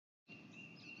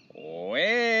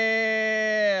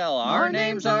Our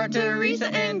names are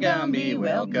Teresa and Gumby.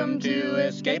 Welcome to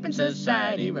Escaping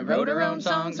Society. We wrote our own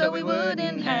song so we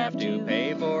wouldn't have to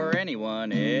pay for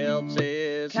anyone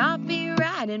else's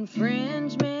copyright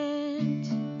infringement.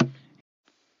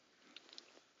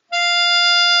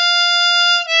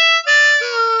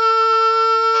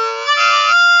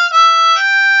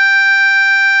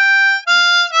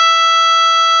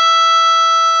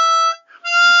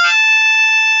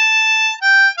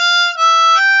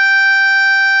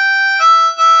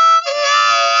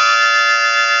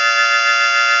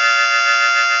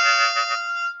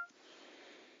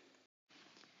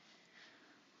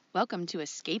 Welcome to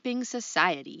Escaping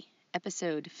Society,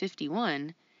 episode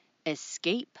 51,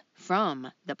 Escape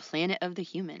from the Planet of the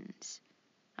Humans.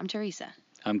 I'm Teresa.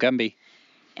 I'm Gumby.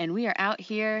 And we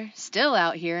are still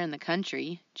out here in the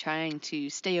country, trying to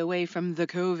stay away from the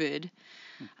COVID.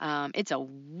 It's a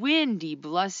windy,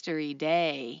 blustery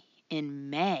day in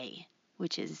May,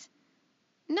 which is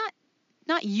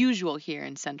not usual here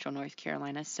in central North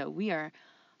Carolina, so we are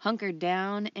hunkered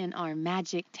down in our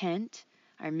magic tent,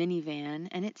 our minivan,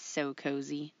 and it's so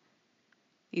cozy.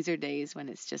 These are days when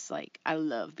it's just like, I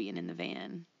love being in the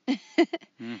van.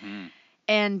 Mm-hmm.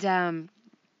 And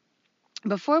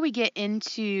before we get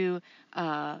into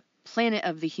Planet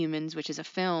of the Humans, which is a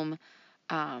film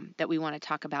that we want to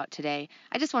talk about today,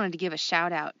 I just wanted to give a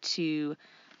shout out to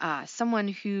someone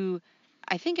who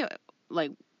I think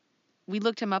we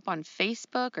looked him up on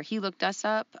Facebook, or he looked us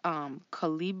up,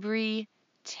 Colibri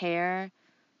Ter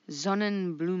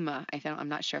Sonnenblume. I'm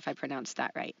not sure if I pronounced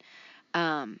that right.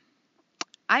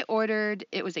 I ordered,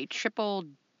 it was a triple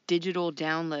digital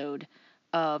download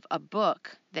of a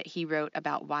book that he wrote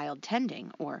about wild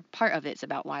tending, or part of it's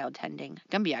about wild tending.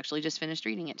 Gumby actually just finished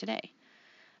reading it today.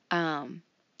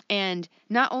 And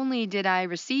not only did I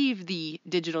receive the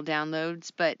digital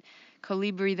downloads, but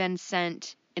Colibri then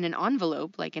sent in an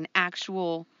envelope, like an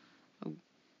actual,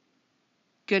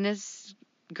 goodness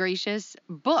gracious,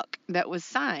 book that was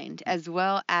signed, as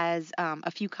well as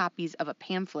a few copies of a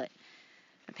pamphlet.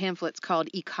 The pamphlet's called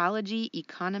Ecology,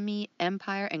 Economy,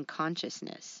 Empire, and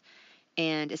Consciousness.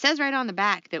 And it says right on the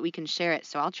back that we can share it,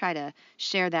 so I'll try to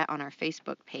share that on our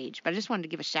Facebook page. But I just wanted to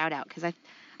give a shout out because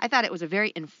I thought it was a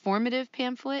very informative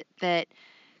pamphlet that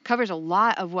covers a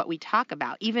lot of what we talk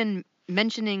about, even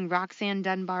mentioning Roxanne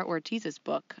Dunbar Ortiz's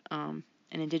book, An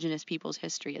Indigenous People's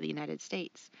History of the United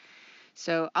States.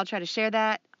 So I'll try to share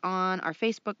that on our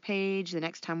Facebook page the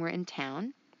next time we're in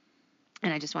town.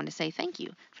 And I just wanted to say thank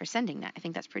you for sending that. I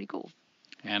think that's pretty cool.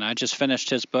 And I just finished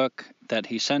his book that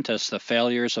he sent us, The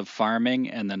Failures of Farming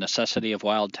and the Necessity of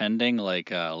Wild Tending,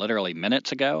 literally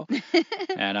minutes ago.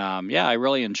 And I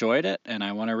really enjoyed it, and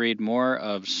I want to read more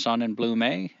of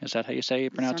Sonnenblume. Is that how you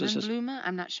pronounce this? Sonnenblume?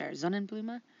 I'm not sure.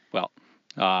 Sonnenblume? Well,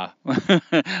 I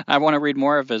want to read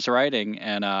more of his writing,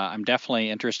 and I'm definitely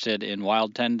interested in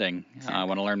wild tending. I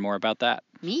want to learn more about that.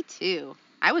 Me too.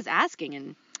 I was asking,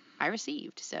 and I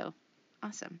received, so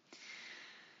awesome.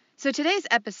 So today's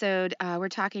episode, we're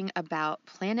talking about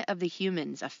Planet of the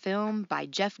Humans, a film by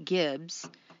Jeff Gibbs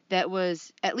that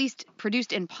was at least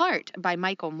produced in part by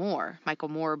Michael Moore. Michael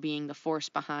Moore being the force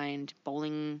behind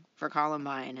Bowling for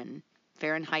Columbine and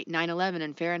Fahrenheit 9/11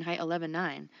 and Fahrenheit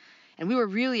 11/9. And we were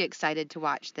really excited to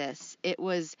watch this. It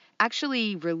was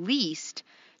actually released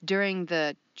during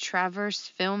the Traverse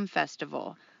Film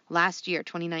Festival last year,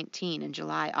 2019, in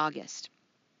July, August.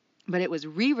 But it was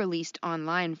re-released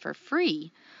online for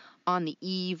free on the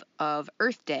eve of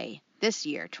Earth Day this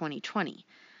year, 2020.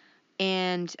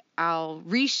 And I'll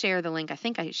reshare the link. I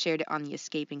think I shared it on the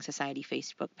Escaping Society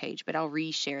Facebook page, but I'll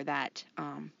reshare that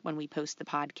when we post the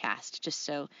podcast, just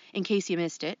so in case you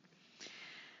missed it.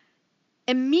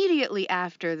 Immediately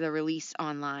after the release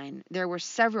online, there were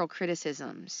several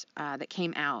criticisms that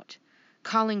came out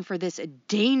calling for this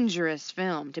dangerous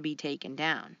film to be taken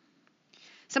down.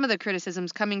 Some of the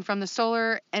criticisms coming from the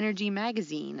Solar Energy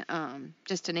magazine,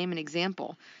 just to name an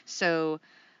example. So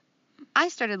I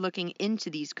started looking into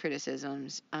these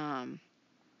criticisms, and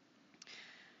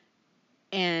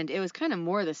it was kind of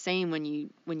more the same when you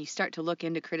start to look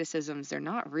into criticisms. They're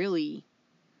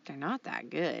not that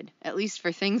good, at least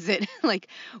for things that,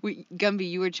 Gumby,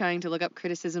 you were trying to look up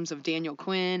criticisms of Daniel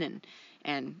Quinn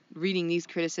and reading these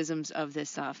criticisms of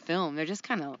this film. They're just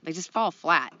they just fall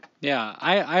flat. Yeah,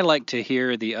 I like to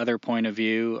hear the other point of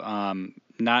view,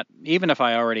 not even if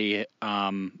I already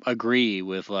agree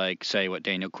with, say, what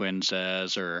Daniel Quinn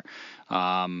says or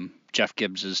Jeff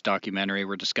Gibbs's documentary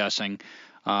we're discussing.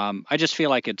 I just feel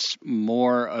like it's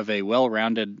more of a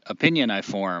well-rounded opinion I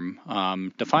form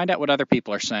to find out what other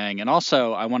people are saying. And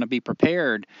also, I want to be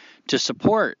prepared to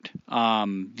support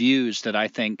views that I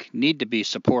think need to be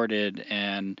supported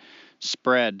and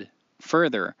spread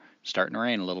further. Starting to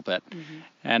rain a little bit. Mm-hmm.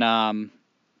 And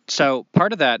so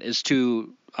part of that is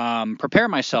to prepare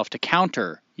myself to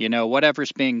counter,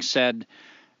 whatever's being said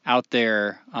out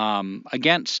there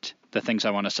against the things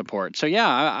I want to support. So yeah,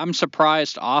 I'm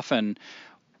surprised often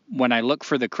when I look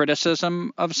for the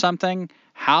criticism of something,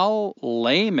 how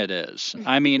lame it is.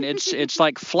 I mean, it's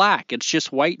like flack. It's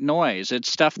just white noise.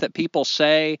 It's stuff that people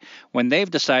say when they've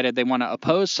decided they want to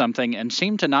oppose something and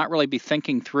seem to not really be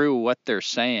thinking through what they're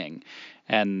saying.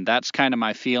 And that's kind of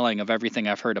my feeling of everything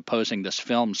I've heard opposing this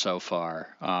film so far.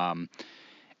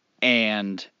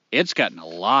 And it's gotten a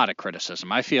lot of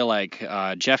criticism. I feel like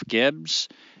Jeff Gibbs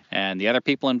and the other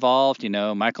people involved,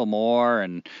 Michael Moore,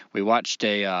 and we watched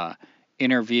a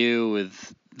interview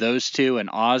with those two, and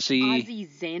Ozzy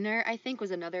Zaner, I think,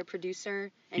 was another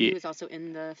producer, and he was also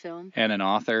in the film. And an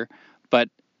author. But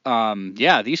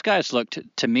yeah, these guys looked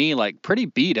to me like pretty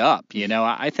beat up.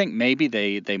 I think maybe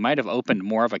they might have opened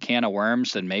more of a can of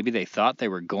worms than maybe they thought they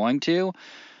were going to.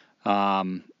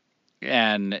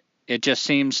 And it just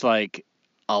seems like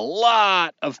a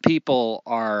lot of people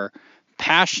are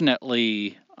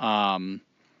passionately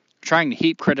trying to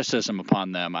heap criticism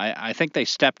upon them. I think they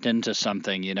stepped into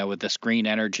something, with this green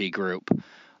energy group,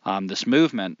 this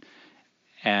movement.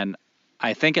 And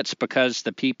I think it's because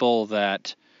the people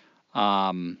that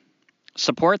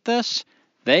support this,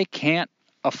 they can't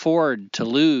afford to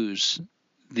lose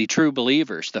the true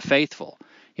believers, the faithful.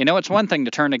 It's one thing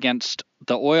to turn against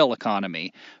the oil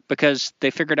economy because they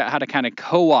figured out how to kind of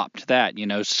co-opt that,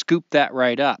 scoop that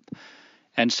right up.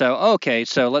 And so, okay,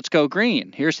 so let's go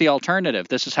green. Here's the alternative.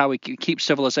 This is how we keep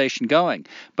civilization going.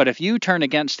 But if you turn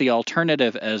against the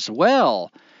alternative as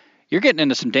well, you're getting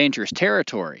into some dangerous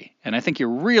territory. And I think you're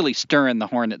really stirring the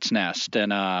hornet's nest.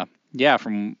 And yeah,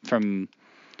 from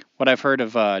what I've heard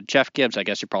of Jeff Gibbs, I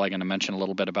guess you're probably going to mention a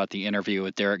little bit about the interview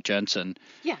with Derek Jensen.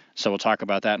 Yeah. So we'll talk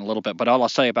about that in a little bit. But all I'll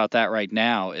say about that right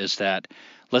now is that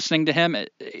listening to him,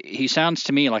 he sounds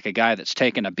to me like a guy that's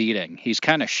taken a beating. He's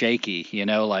kind of shaky,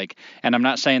 and I'm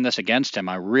not saying this against him.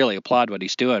 I really applaud what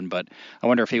he's doing, but I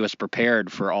wonder if he was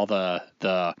prepared for all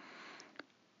the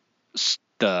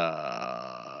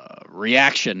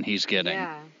reaction he's getting.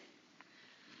 Yeah.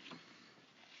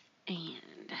 And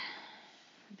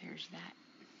there's that.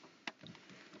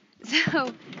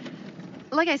 So,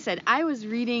 like I said, I was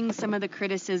reading some of the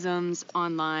criticisms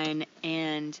online,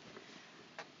 and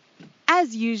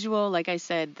as usual, like I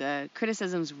said, the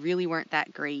criticisms really weren't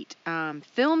that great.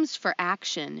 Films for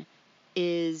Action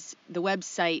is the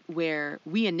website where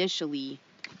we initially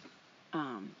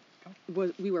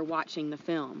we were watching the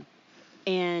film,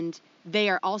 and they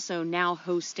are also now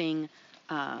hosting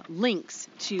links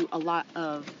to a lot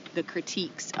of the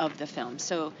critiques of the film.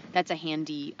 So that's a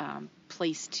handy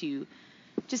place to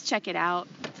just check it out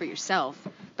for yourself.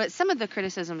 But some of the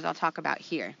criticisms I'll talk about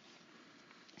here.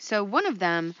 So one of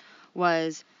them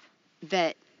was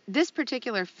that this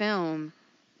particular film,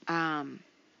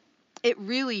 it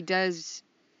really does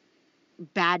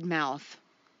badmouth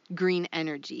green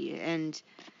energy. And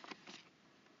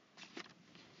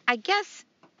I guess,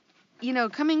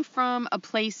 coming from a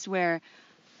place where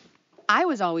I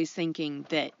was always thinking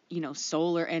that,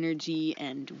 solar energy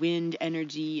and wind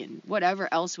energy and whatever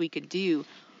else we could do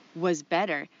was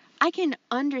better, I can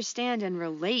understand and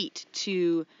relate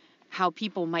to how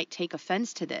people might take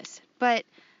offense to this. But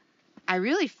I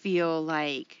really feel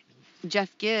like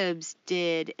Jeff Gibbs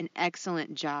did an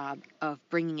excellent job of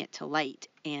bringing it to light.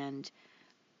 And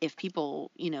if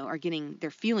people, are getting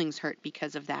their feelings hurt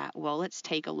because of that, well, let's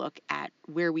take a look at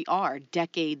where we are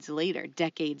decades later,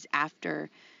 decades after,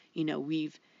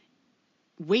 we've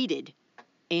waited.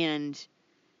 And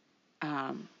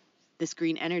this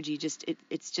green energy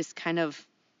it's just kind of,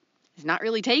 it's not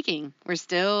really taking. We're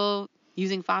still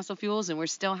using fossil fuels, and we're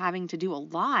still having to do a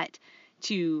lot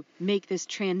to make this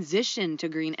transition to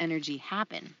green energy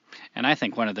happen. And I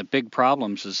think one of the big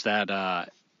problems is that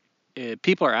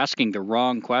people are asking the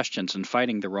wrong questions and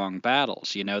fighting the wrong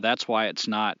battles. That's why it's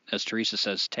not, as Teresa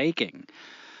says, taking.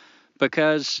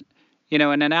 Because,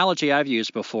 an analogy I've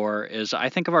used before is I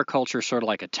think of our culture sort of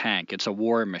like a tank. It's a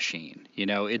war machine.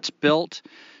 It's built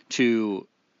to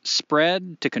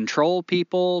spread, to control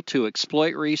people, to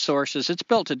exploit resources. It's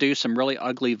built to do some really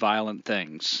ugly, violent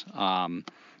things.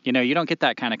 You don't get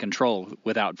that kind of control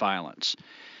without violence.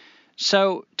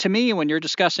 So to me, when you're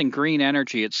discussing green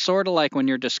energy, it's sort of like when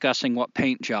you're discussing what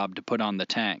paint job to put on the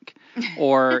tank,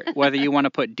 or whether you want to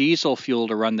put diesel fuel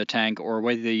to run the tank, or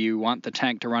whether you want the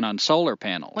tank to run on solar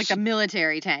panels. Like a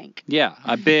military tank. Yeah,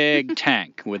 a big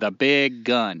tank with a big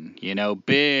gun,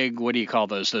 big, what do you call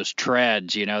those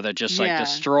treads, that just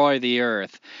destroy the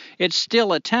earth. It's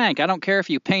still a tank. I don't care if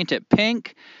you paint it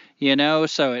pink,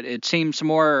 So it seems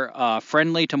more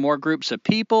friendly to more groups of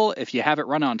people. If you have it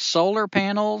run on solar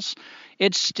panels,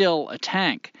 it's still a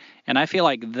tank. And I feel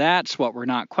like that's what we're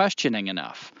not questioning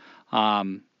enough.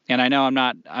 And I know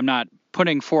I'm not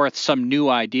putting forth some new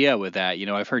idea with that.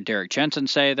 I've heard Derek Jensen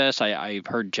say this. I've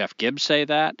heard Jeff Gibbs say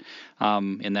that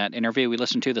in that interview we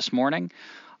listened to this morning.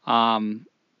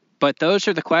 But those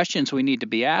are the questions we need to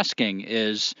be asking,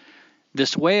 is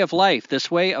this way of life,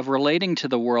 this way of relating to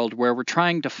the world where we're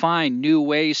trying to find new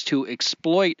ways to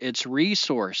exploit its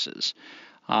resources,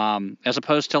 as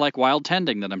opposed to like wild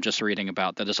tending that I'm just reading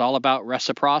about, that is all about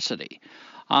reciprocity.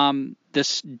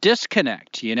 This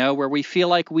disconnect, where we feel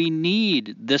like we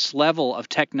need this level of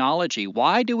technology.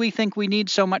 Why do we think we need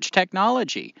so much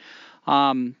technology?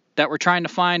 That we're trying to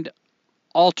find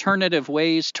alternative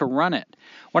ways to run it.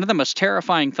 One of the most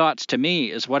terrifying thoughts to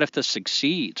me is, what if this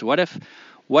succeeds? What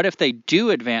if they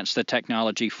do advance the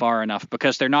technology far enough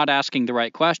because they're not asking the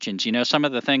right questions? Some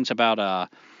of the things about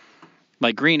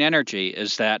like green energy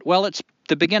is that, well, it's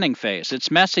the beginning phase.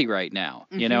 It's messy right now.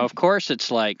 Mm-hmm. Of course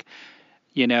it's like,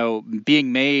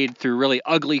 being made through really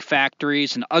ugly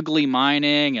factories and ugly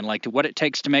mining, and like what it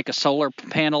takes to make a solar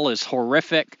panel is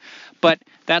horrific. But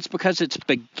that's because it's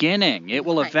beginning. It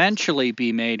will eventually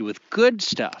be made with good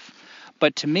stuff.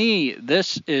 But to me,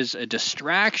 this is a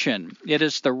distraction. It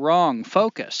is the wrong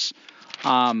focus.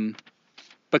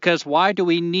 Because why do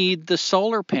we need the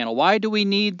solar panel? Why do we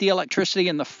need the electricity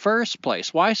in the first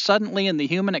place? Why suddenly in the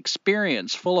human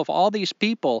experience, full of all these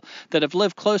people that have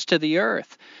lived close to the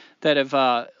earth, that have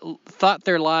thought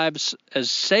their lives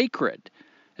as sacred,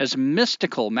 as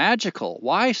mystical, magical,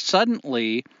 why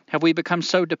suddenly have we become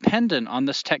so dependent on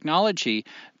this technology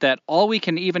that all we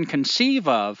can even conceive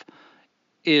of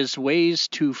is ways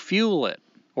to fuel it,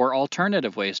 or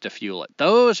alternative ways to fuel it?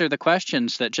 Those are the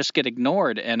questions that just get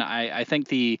ignored, and I think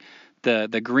the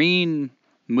green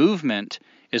movement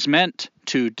is meant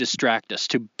to distract us,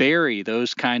 to bury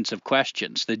those kinds of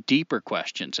questions, the deeper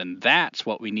questions, and that's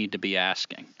what we need to be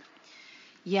asking.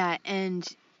 Yeah, and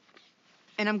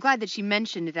I'm glad that you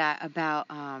mentioned that about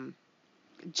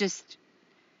just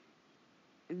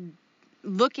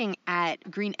looking at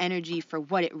green energy for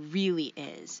what it really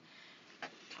is.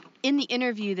 In the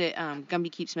interview that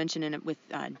Gumby keeps mentioning it with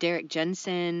Derek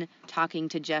Jensen talking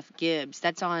to Jeff Gibbs,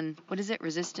 that's on, what is it,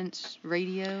 Resistance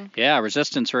Radio? Yeah,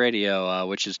 Resistance Radio,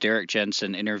 which is Derek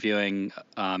Jensen interviewing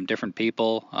different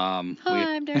people. Hi,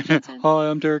 I'm Derek Jensen. Hi,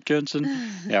 I'm Derek Jensen.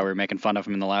 Yeah, we were making fun of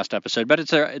him in the last episode, but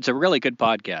it's a really good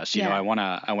podcast. Yeah. I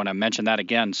wanna mention that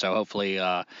again. So hopefully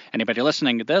anybody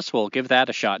listening to this will give that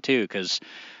a shot too, because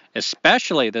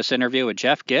especially this interview with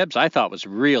Jeff Gibbs, I thought was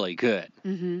really good.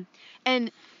 Mm-hmm.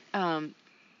 And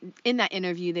in that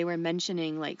interview, they were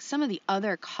mentioning like some of the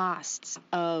other costs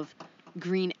of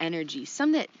green energy,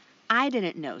 some that I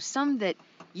didn't know, some that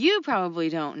you probably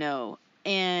don't know.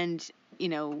 And,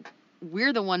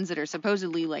 we're the ones that are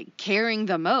supposedly like caring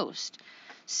the most.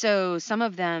 So some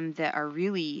of them that are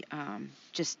really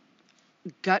just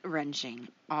gut wrenching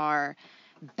are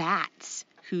bats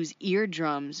whose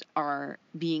eardrums are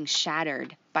being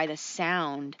shattered by the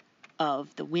sound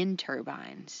of the wind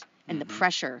turbines. And the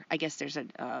pressure, I guess there's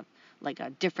a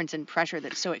difference in pressure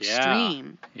that's so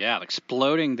extreme. Yeah,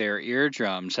 exploding their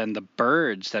eardrums, and the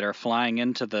birds that are flying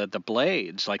into the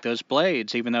blades. Like those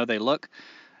blades, even though they look...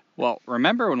 Well,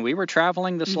 remember when we were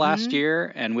traveling this last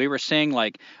year and we were seeing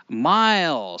like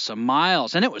miles and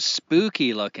miles, and it was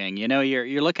spooky looking.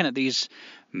 You're looking at these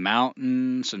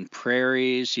mountains and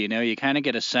prairies, you kind of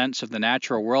get a sense of the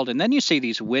natural world, and then you see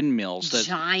these windmills that...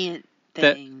 Giant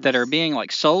that are being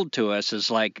like sold to us as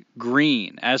like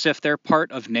green, as if they're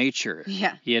part of nature.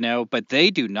 Yeah. But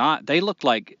they do not. They look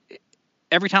like,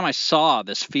 every time I saw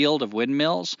this field of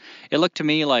windmills, it looked to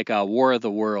me like a War of the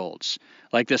Worlds,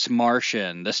 like this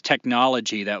Martian, this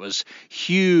technology that was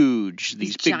huge.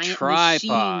 These big giant tripods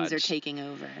machines are taking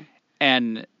over.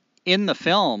 And in the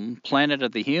film Planet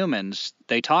of the Humans,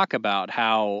 they talk about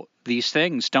how these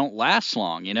things don't last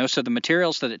long, so the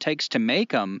materials that it takes to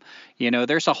make them,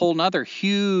 there's a whole nother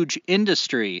huge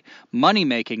industry,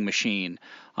 money-making machine.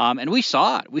 And we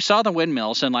saw it. We saw the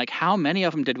windmills, and like how many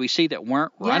of them did we see that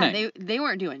weren't running? Yeah, they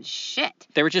weren't doing shit.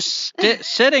 They were just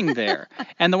sitting there.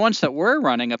 And the ones that were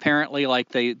running, apparently, like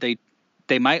they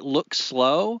might look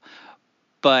slow,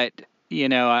 but,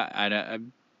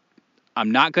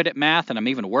 I'm not good at math, and I'm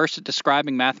even worse at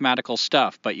describing mathematical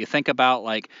stuff. But you think about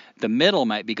like the middle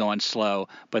might be going slow,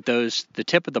 but the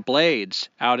tip of the blades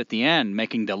out at the end,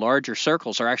 making the larger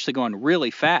circles, are actually going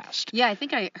really fast. Yeah, I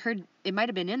think I heard it might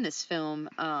have been in this film,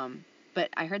 but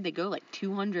I heard they go like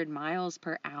 200 miles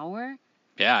per hour.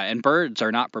 Yeah, and birds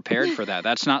are not prepared for that.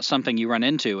 That's not something you run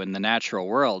into in the natural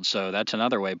world. So that's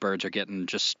another way birds are getting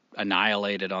just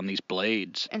annihilated on these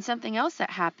blades. And something else that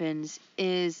happens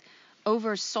is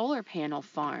over solar panel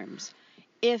farms.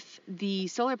 If the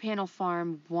solar panel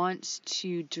farm wants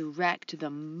to direct the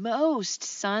most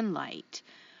sunlight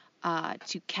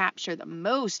to capture the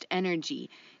most energy,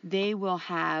 they will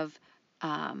have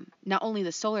not only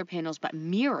the solar panels but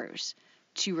mirrors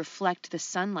to reflect the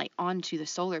sunlight onto the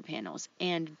solar panels,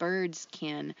 and birds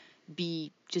can be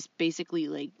just basically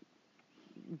like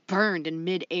burned in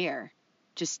midair,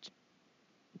 just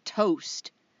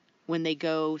toast when they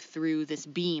go through this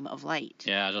beam of light.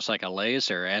 Yeah, just like a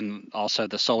laser. And also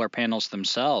the solar panels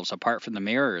themselves, apart from the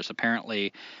mirrors,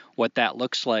 apparently what that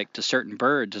looks like to certain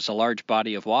birds is a large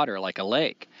body of water, like a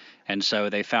lake. And so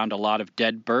they found a lot of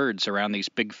dead birds around these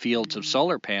big fields of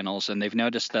solar panels, and they've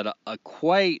noticed that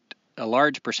quite a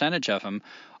large percentage of them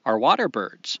are water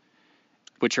birds,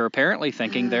 which are apparently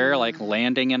thinking they're like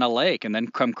landing in a lake and then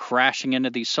come crashing into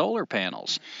these solar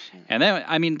panels. And then,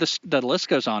 I mean, the list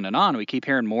goes on and on. We keep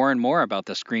hearing more and more about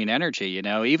this green energy, you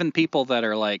know, even people that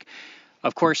are like,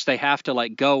 of course, they have to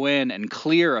like go in and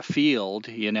clear a field,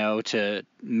 you know, to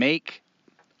make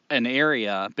an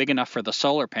area big enough for the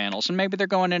solar panels. And maybe they're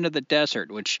going into the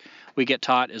desert, which we get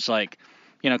taught is like,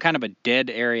 you know, kind of a dead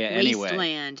area anyway.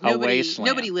 Wasteland. Wasteland.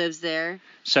 Nobody lives there.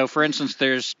 So, for instance,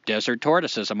 there's desert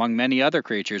tortoises among many other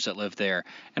creatures that live there.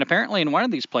 And apparently in one of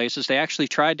these places, they actually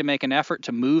tried to make an effort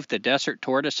to move the desert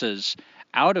tortoises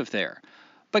out of there.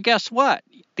 But guess what?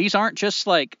 These aren't just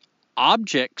like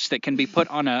objects that can be put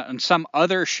on some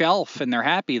other shelf and they're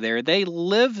happy there. They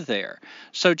live there.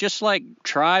 So just like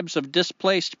tribes of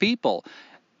displaced people,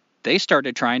 they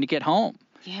started trying to get home.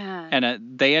 Yeah.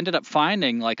 And they ended up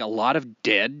finding like a lot of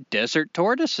dead desert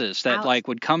tortoises that like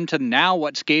would come to now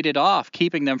what's gated off,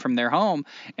 keeping them from their home,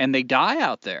 and they die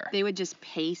out there. They would just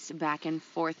pace back and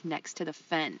forth next to the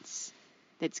fence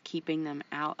that's keeping them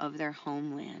out of their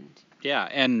homeland. Yeah,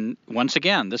 and once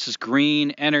again, this is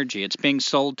green energy. It's being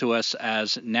sold to us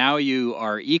as now you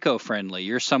are eco-friendly.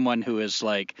 You're someone who is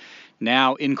like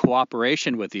now in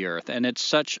cooperation with the earth, and it's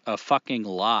such a fucking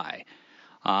lie.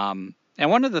 And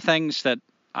one of the things that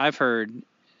I've heard,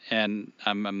 and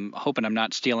I'm hoping I'm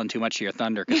not stealing too much of your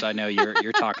thunder because I know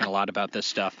you're talking a lot about this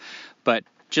stuff, but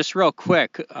just real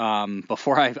quick,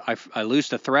 before I lose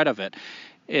the thread of it,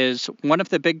 is one of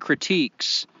the big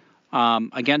critiques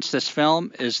against this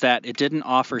film is that it didn't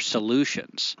offer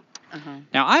solutions.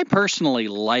 Now, I personally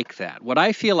like that. What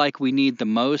I feel like we need the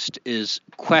most is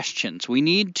questions. We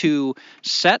need to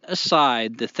set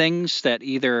aside the things that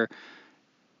either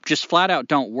just flat out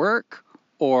don't work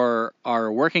or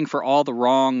are working for all the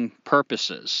wrong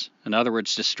purposes. In other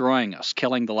words, destroying us,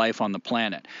 killing the life on the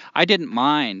planet. I didn't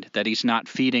mind that he's not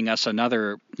feeding us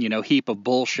another, heap of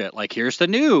bullshit. Like, here's the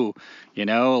new,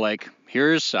 like,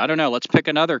 here's, I don't know, let's pick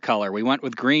another color. We went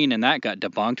with green and that got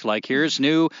debunked. Like, here's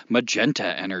new magenta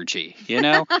energy,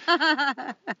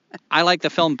 I like the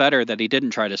film better that he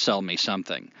didn't try to sell me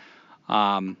something.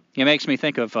 It makes me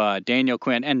think of Daniel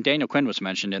Quinn, and Daniel Quinn was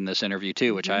mentioned in this interview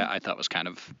too, which I thought was kind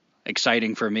of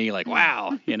exciting for me, like,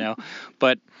 wow,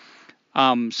 But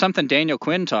something Daniel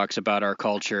Quinn talks about our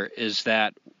culture is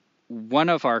that one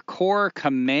of our core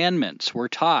commandments we're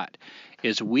taught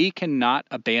is we cannot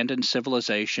abandon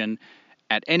civilization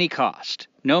at any cost,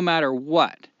 no matter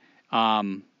what.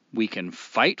 We can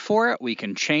fight for it. We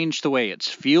can change the way it's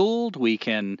fueled. We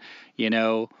can,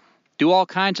 do all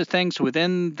kinds of things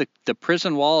within the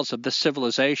prison walls of this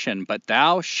civilization, but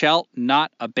thou shalt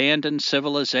not abandon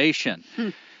civilization.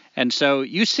 And so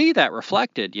you see that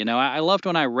reflected. I loved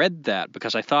when I read that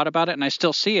because I thought about it and I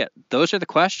still see it. Those are the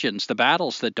questions, the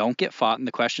battles that don't get fought and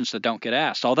the questions that don't get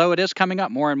asked, although it is coming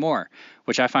up more and more,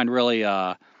 which I find really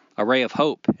a ray of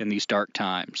hope in these dark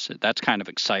times. That's kind of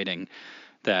exciting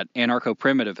that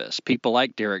anarcho-primitivists, people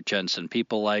like Derek Jensen,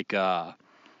 people like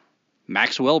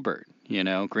Max Wilbert,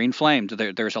 Green Flame,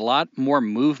 there's a lot more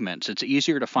movements. It's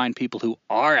easier to find people who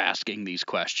are asking these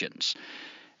questions.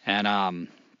 And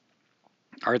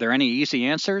are there any easy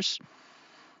answers?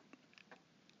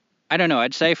 I don't know.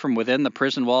 I'd say from within the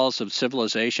prison walls of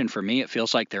civilization, for me, it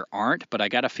feels like there aren't, but I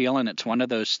got a feeling it's one of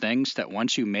those things that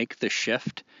once you make the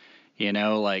shift,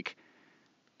 like,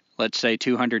 let's say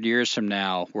 200 years from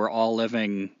now, we're all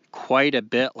living quite a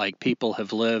bit like people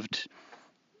have lived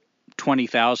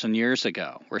 20,000 years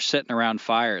ago. We're sitting around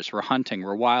fires, we're hunting,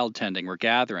 we're wild tending, we're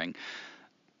gathering.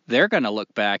 They're going to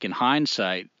look back in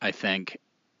hindsight, I think,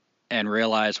 and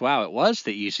realize, wow, it was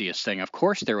the easiest thing. Of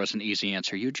course there was an easy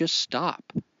answer. You just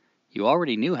stop. You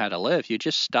already knew how to live. You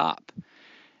just stop.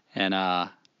 And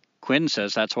Quinn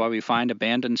says that's why we find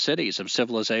abandoned cities of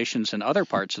civilizations in other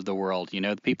parts of the world.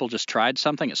 The people just tried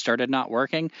something, it started not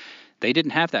working. They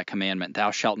didn't have that commandment,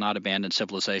 thou shalt not abandon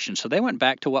civilization. So they went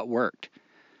back to what worked.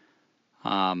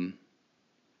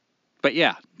 But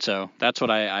yeah, so that's what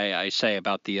I say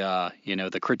about the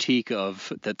the critique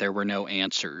of that there were no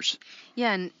answers.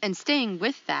 Yeah, and staying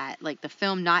with that, like the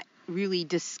film not really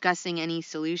discussing any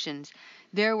solutions.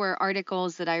 There were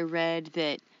articles that I read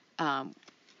that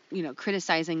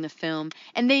criticizing the film,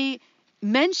 and they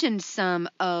mentioned some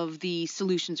of the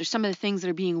solutions or some of the things that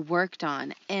are being worked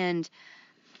on, and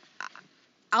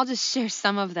I'll just share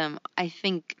some of them. I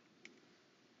think,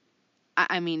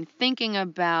 thinking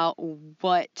about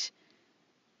what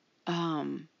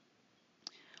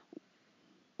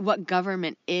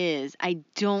government is, I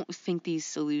don't think these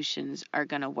solutions are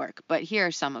going to work, but here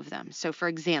are some of them. So, for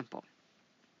example,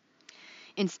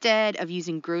 instead of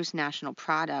using gross national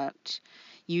product,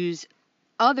 use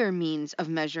other means of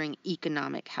measuring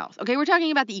economic health. Okay, we're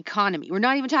talking about the economy. We're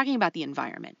not even talking about the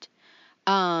environment.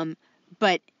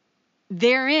 But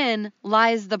therein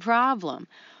lies the problem.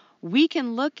 We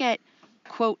can look at,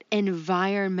 quote,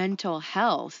 environmental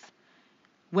health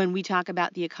when we talk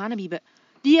about the economy, but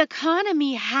the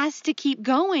economy has to keep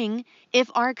going if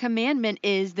our commandment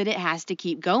is that it has to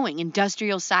keep going.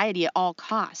 Industrial society at all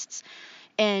costs.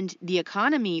 And the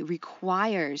economy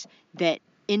requires that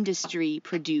industry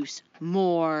produce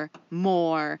more.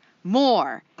 In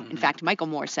fact, Michael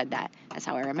Moore said that. That's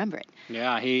how I remember it.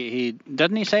 Yeah, he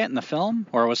doesn't he say it in the film,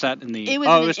 or was that in the? It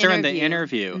was during the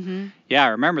interview. Mm-hmm. Yeah, I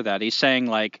remember that. He's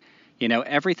saying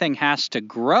everything has to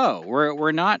grow.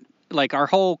 We're not like our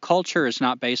whole culture is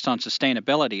not based on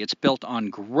sustainability. It's built on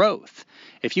growth.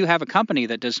 If you have a company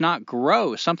that does not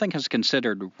grow, something is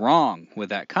considered wrong with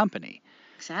that company.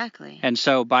 Exactly. And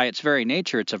so by its very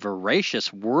nature, it's a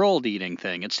voracious, world-eating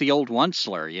thing. It's the old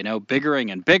Onceler,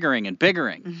 biggering and biggering and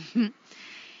biggering. Mm-hmm.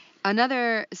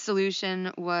 Another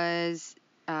solution was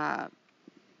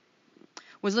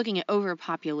looking at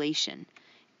overpopulation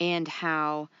and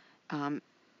how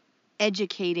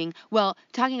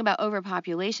talking about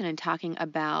overpopulation and talking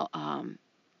about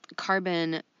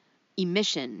carbon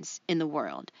emissions in the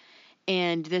world.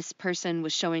 And this person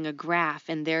was showing a graph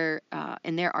in their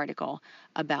article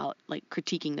about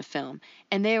critiquing the film,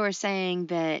 and they were saying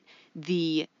that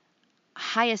the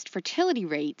highest fertility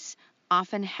rates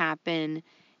often happen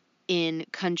in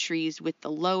countries with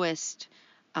the lowest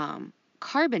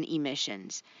carbon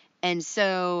emissions, and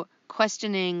so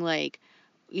questioning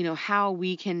how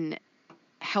we can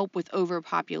help with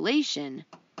overpopulation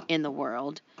in the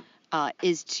world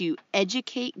is to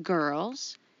educate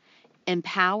girls,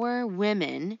 empower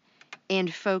women,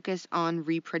 and focus on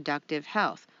reproductive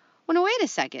health. Well, no, wait a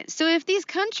second. So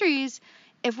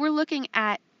if we're looking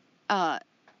at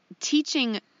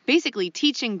teaching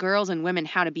girls and women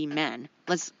how to be men,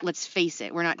 let's face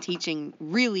it, we're not teaching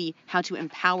really how to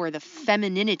empower the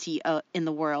femininity in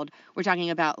the world. We're talking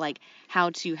about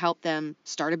how to help them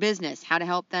start a business, how to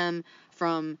help them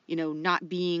from not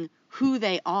being who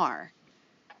they are.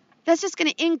 That's just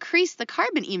going to increase the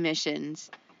carbon emissions,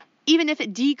 even if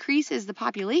it decreases the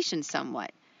population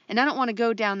somewhat. And I don't want to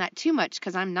go down that too much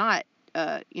because I'm not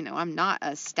a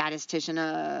statistician,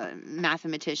 a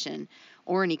mathematician,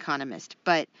 or an economist.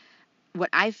 But what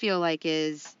I feel like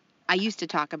is I used to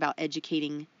talk about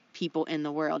educating people in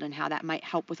the world and how that might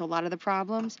help with a lot of the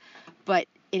problems. But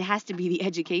it has to be the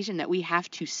education that we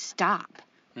have to stop.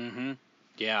 Mm-hmm.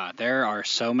 Yeah, there are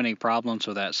so many problems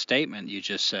with that statement you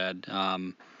just said.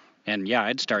 And yeah,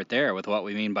 I'd start there with what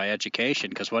we mean by education,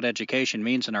 because what education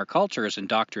means in our culture is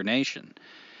indoctrination.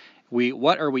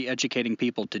 What are we educating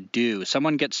people to do?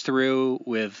 Someone gets through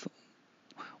with,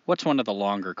 what's one of the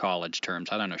longer college terms?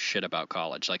 I don't know shit about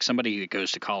college. Like somebody who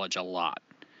goes to college a lot.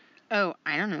 Oh,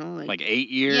 I don't know. Like 8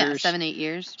 years? Yeah, 7-8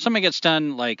 years. Somebody gets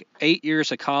done 8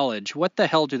 years of college. What the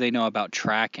hell do they know about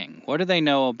tracking? What do they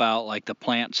know about the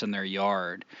plants in their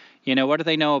yard? What do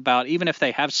they know about, even if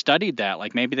they have studied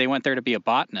that, maybe they went there to be a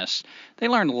botanist, they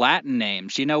learned Latin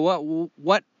names.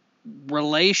 What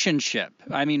relationship?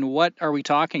 What are we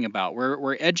talking about?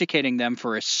 We're educating them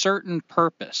for a certain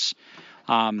purpose,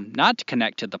 not to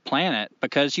connect to the planet,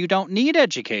 because you don't need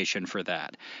education for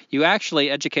that.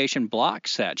 Education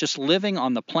blocks that. Just living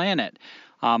on the planet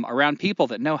around people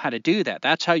that know how to do that.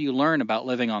 That's how you learn about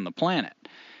living on the planet.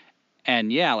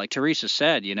 And yeah, like Teresa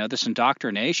said, this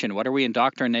indoctrination, what are we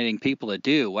indoctrinating people to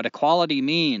do? What equality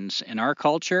means in our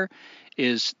culture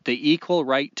is the equal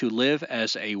right to live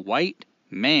as a white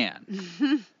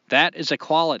man. That is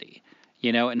equality.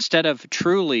 Instead of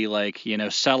truly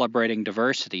celebrating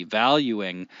diversity,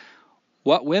 valuing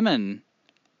what women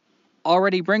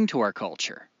already bring to our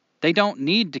culture. They don't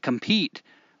need to compete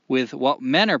with what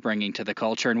men are bringing to the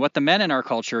culture, and what the men in our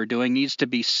culture are doing needs to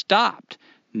be stopped,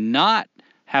 not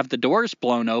have the doors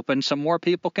blown open so more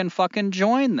people can fucking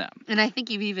join them. And I think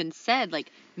you've even said,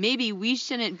 like, maybe we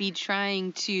shouldn't be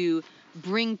trying to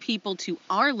bring people to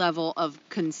our level of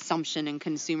consumption and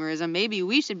consumerism. Maybe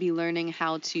we should be learning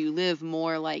how to live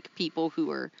more like people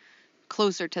who are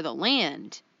closer to the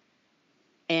land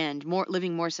and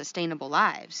living more sustainable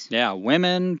lives. Yeah,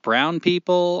 women, brown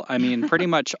people, I mean, pretty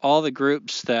much all the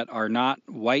groups that are not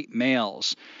white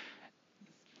males.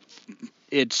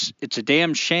 It's a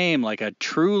damn shame, like a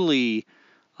truly,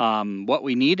 what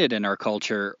we needed in our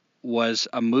culture was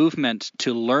a movement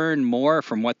to learn more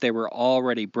from what they were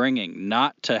already bringing,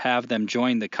 not to have them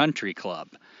join the country club.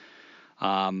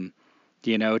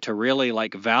 To really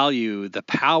like value the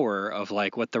power of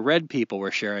like what the red people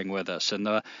were sharing with us, and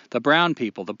the brown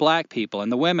people, the black people,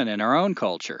 and the women in our own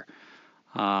culture.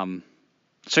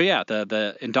 So yeah,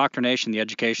 the indoctrination, the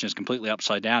education is completely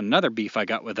upside down. Another beef I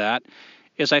got with that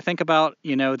is I think about,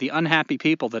 the unhappy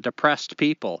people, the depressed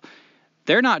people.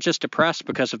 They're not just depressed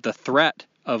because of the threat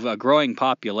of a growing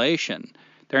population.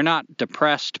 They're not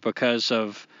depressed because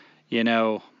of,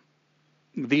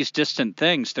 these distant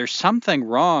things. There's something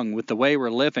wrong with the way we're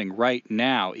living right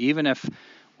now, even if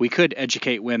we could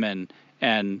educate women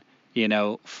and,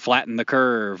 flatten the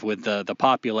curve with the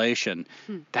population.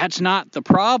 That's not the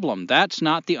problem. That's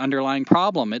not the underlying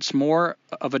problem. It's more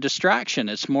of a distraction.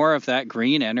 It's more of that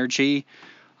green energy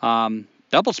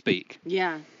doublespeak.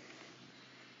 Yeah.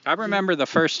 I remember the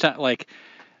first time, like,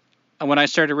 when I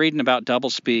started reading about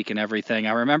doublespeak and everything,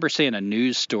 I remember seeing a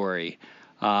news story,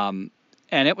 and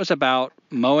it was about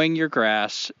mowing your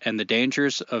grass and the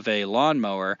dangers of a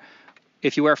lawnmower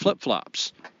if you wear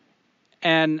flip-flops.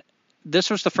 And this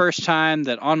was the first time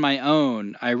that on my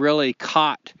own I really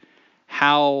caught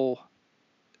how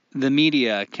the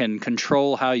media can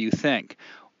control how you think.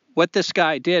 What this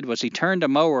guy did was he turned a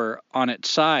mower on its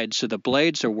side so the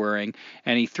blades are whirring,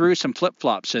 and he threw some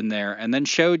flip-flops in there and then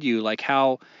showed you like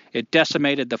how it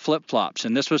decimated the flip-flops.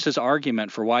 And this was his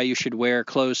argument for why you should wear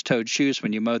closed-toed shoes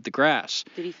when you mowed the grass.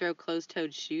 Did he throw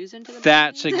closed-toed shoes into the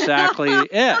That's blade? exactly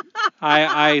it.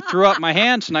 I threw up my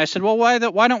hands and I said, well, why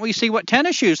don't we see what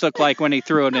tennis shoes look like when he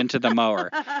threw it into the mower?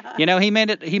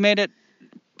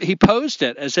 He posed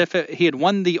it as if he had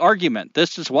won the argument.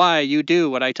 This is why you do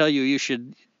what I tell you you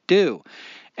should do.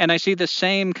 And I see the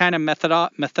same kind of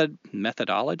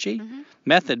methodology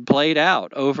played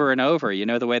out over and over,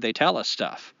 the way they tell us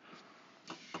stuff.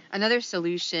 Another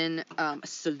solution,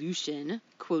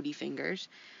 quotey fingers,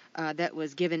 that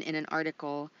was given in an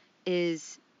article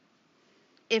is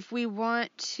if we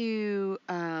want to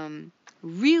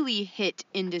really hit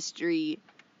industry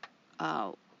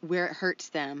where it hurts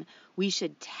them, we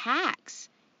should tax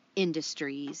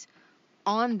industries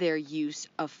on their use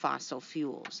of fossil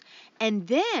fuels. And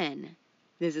then,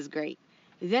 this is great,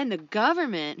 then the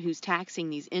government who's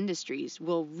taxing these industries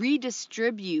will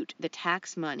redistribute the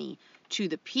tax money to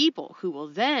the people, who will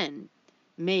then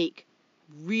make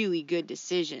really good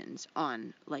decisions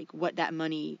on like what that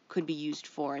money could be used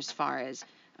for as far as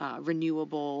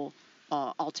renewable,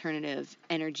 alternative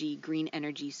energy, green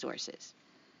energy sources.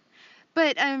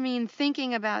 But I mean,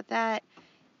 thinking about that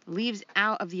leaves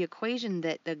out of the equation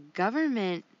that the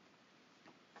government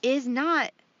is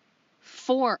not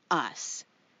for us.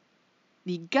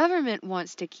 The government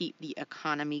wants to keep the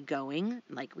economy going,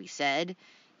 like we said.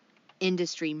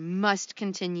 Industry must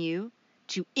continue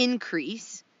to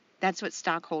increase. That's what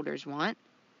stockholders want.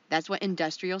 That's what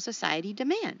industrial society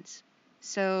demands.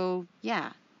 So,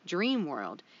 yeah, dream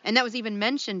world. And that was even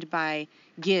mentioned by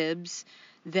Gibbs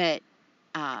that,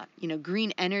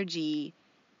 green energy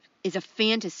is a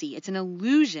fantasy. It's an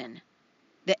illusion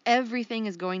that everything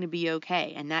is going to be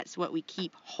okay. And that's what we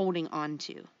keep holding on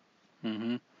to.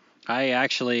 Mm-hmm.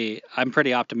 I'm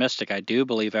pretty optimistic. I do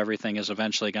believe everything is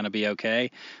eventually going to be okay,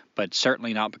 but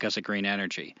certainly not because of green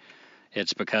energy.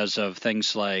 It's because of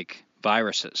things like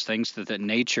viruses, things that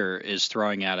nature is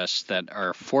throwing at us that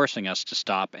are forcing us to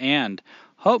stop, and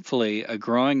hopefully a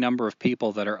growing number of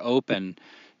people that are open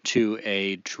to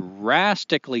a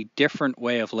drastically different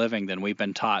way of living than we've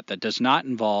been taught, that does not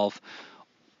involve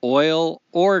oil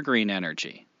or green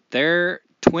energy. They're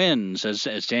twins,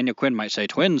 as Daniel Quinn might say,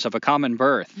 twins of a common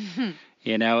birth.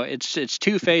 It's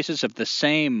two faces of the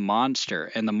same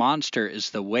monster, and the monster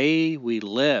is the way we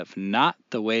live, not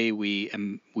the way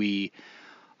we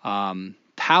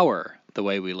power the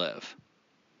way we live.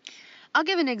 I'll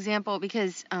give an example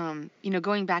because,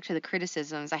 going back to the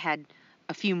criticisms, I had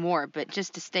a few more, but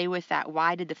just to stay with that,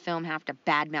 why did the film have to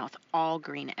badmouth all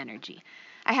green energy?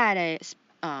 I had a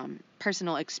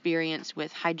personal experience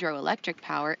with hydroelectric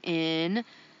power in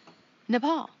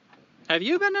Nepal. Have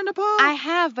you been to Nepal? I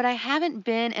have, but I haven't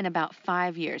been in about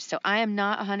 5 years, so I am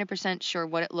not 100% sure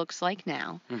what it looks like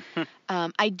now.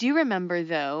 I do remember,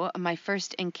 though, my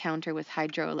first encounter with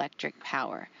hydroelectric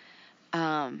power.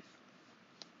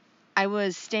 I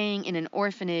was staying in an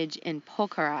orphanage in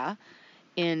Pokhara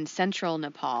in central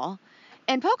Nepal.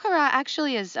 And Pokhara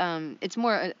actually is, it's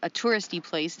more a touristy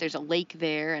place. There's a lake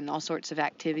there and all sorts of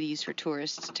activities for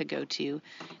tourists to go to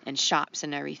and shops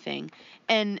and everything.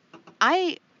 And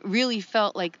I really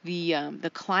felt like the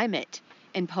climate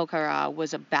in Pokhara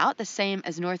was about the same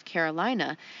as North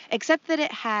Carolina, except that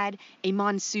it had a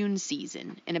monsoon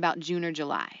season in about June or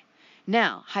July.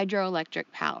 Now, hydroelectric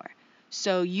power.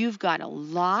 So you've got a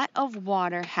lot of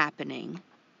water happening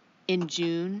in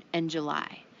June and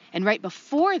July. And right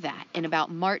before that, in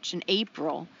about March and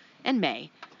April and May,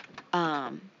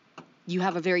 you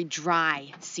have a very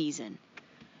dry season.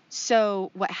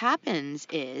 So what happens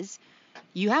is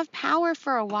you have power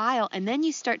for a while, and then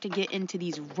you start to get into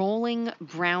these rolling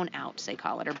brownouts, they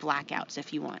call it, or blackouts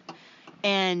if you want.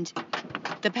 And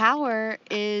the power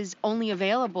is only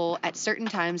available at certain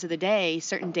times of the day,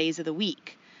 certain days of the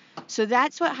week. So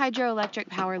that's what hydroelectric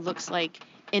power looks like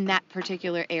in that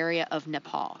particular area of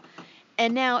Nepal.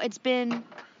 And now it's been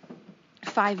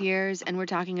 5 years, and we're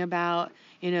talking about,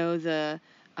 we don't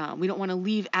want to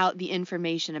leave out the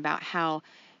information about how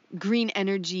green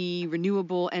energy,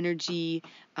 renewable energy,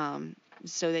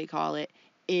 so they call it,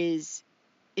 is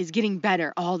getting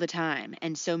better all the time.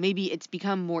 And so maybe it's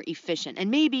become more efficient.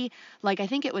 And maybe, like I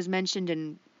think it was mentioned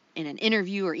in an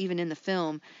interview or even in the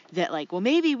film, that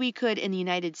maybe we could in the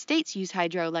United States use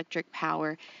hydroelectric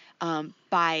power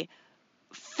by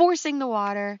forcing the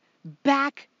water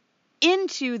back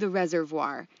into the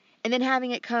reservoir and then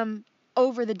having it come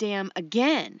over the dam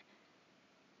again.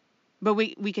 But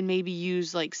we can maybe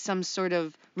use some sort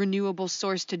of renewable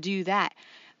source to do that.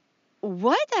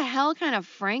 What the hell kind of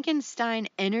Frankenstein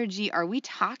energy are we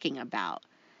talking about?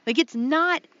 It's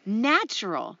not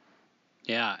natural.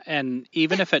 Yeah, and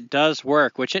even if it does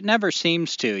work, which it never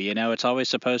seems to, it's always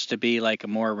supposed to be a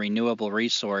more renewable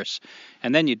resource,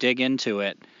 and then you dig into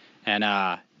it, and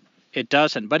it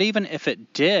doesn't. But even if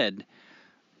it did,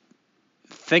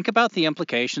 think about the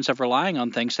implications of relying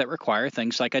on things that require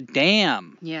things like a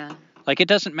dam. Yeah. It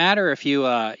doesn't matter if you,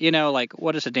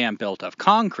 what is a dam built of?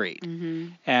 Concrete. Mm-hmm.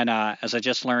 And as I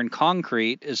just learned,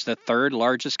 concrete is the third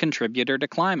largest contributor to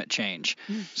climate change.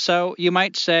 So you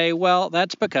might say, well,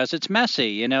 that's because it's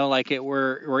messy,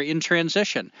 we're in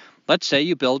transition. Let's say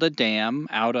you build a dam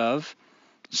out of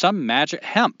some magic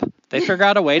hemp. They figure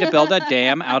out a way to build a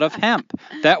dam out of hemp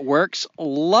that works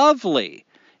lovely.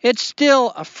 It's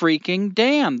still a freaking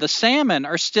dam. The salmon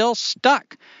are still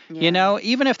stuck. Yeah.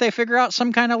 Even if they figure out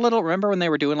some kind of little, remember when they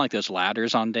were doing those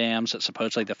ladders on dams that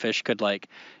supposedly the fish could they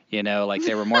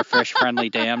were more fish friendly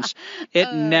dams.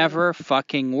 It never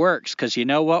fucking works. Because you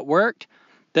know what worked?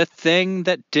 The thing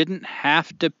that didn't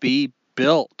have to be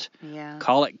built. Yeah.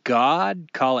 Call it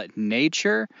God, call it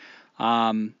nature.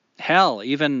 Hell,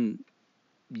 even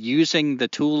using the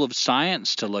tool of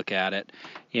science to look at it,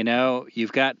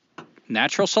 you've got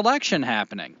natural selection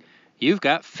happening. You've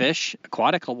got fish,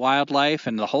 aquatic wildlife,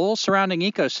 and the whole surrounding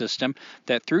ecosystem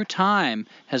that through time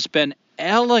has been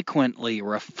eloquently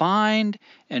refined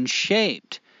and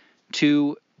shaped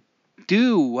to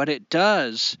do what it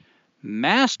does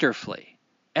masterfully,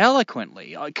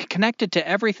 eloquently, connected to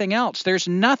everything else. There's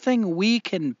nothing we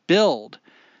can build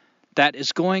that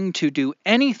is going to do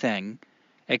anything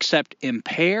except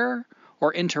impair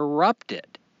or interrupt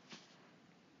it.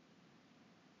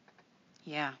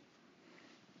 Yeah.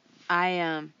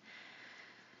 I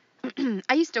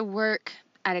used to work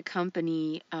at a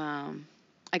company.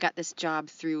 I got this job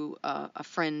through a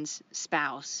friend's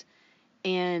spouse,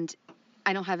 and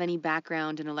I don't have any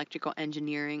background in electrical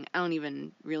engineering. I don't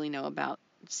even really know about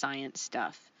science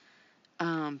stuff.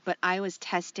 But I was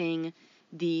testing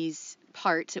these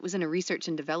parts. It was in a research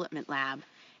and development lab,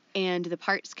 and the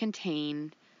parts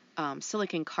contained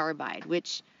silicon carbide,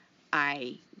 which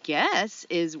I guess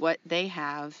is what they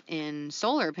have in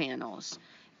solar panels.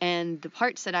 And the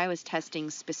parts that I was testing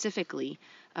specifically,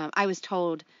 I was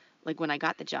told, when I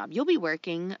got the job, you'll be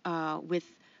working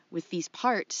with these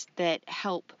parts that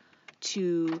help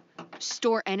to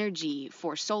store energy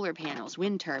for solar panels,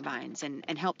 wind turbines,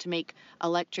 and help to make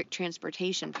electric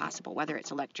transportation possible, whether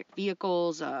it's electric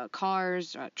vehicles,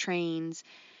 cars, trains.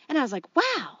 And I was like,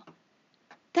 wow,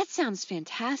 that sounds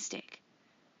fantastic.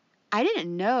 I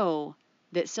didn't know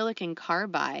that silicon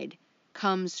carbide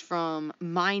comes from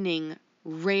mining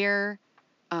rare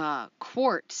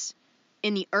quartz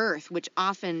in the earth, which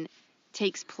often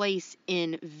takes place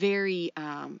in very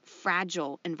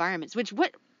fragile environments. Which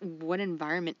what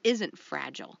environment isn't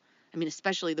fragile? I mean,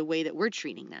 especially the way that we're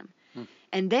treating them.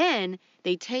 And then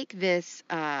they take this,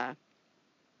 what am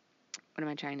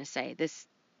I trying to say?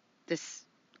 This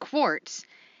quartz,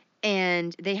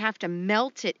 and they have to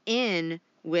melt it in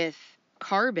with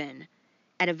carbon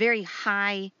at a very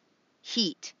high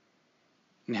heat.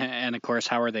 And of course,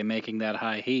 how are they making that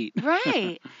high heat?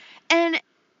 Right. And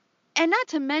not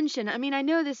to mention, I mean, I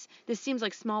know this seems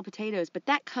like small potatoes, but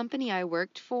that company I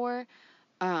worked for,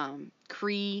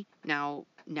 Cree, now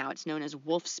it's known as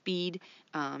Wolfspeed,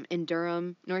 in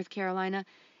Durham, North Carolina.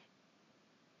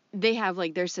 They have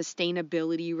like their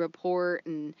sustainability report,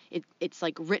 and it's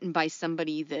like written by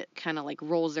somebody that kind of like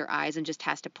rolls their eyes and just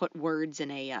has to put words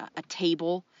in a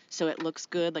table so it looks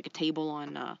good, like a table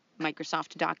on a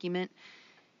Microsoft document.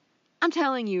 I'm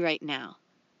telling you right now,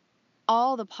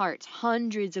 all the parts,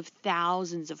 hundreds of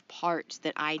thousands of parts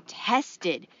that I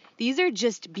tested, these are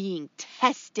just being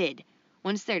tested.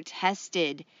 Once they're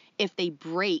tested, if they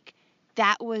break,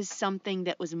 that was something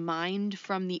that was mined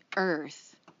from the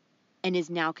earth and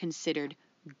is now considered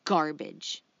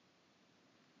garbage.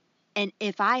 And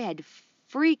if I had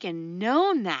freaking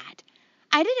known that,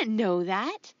 I didn't know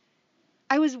that.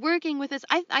 I was working with this.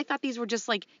 I thought these were just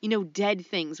like, dead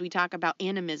things. We talk about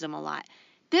animism a lot.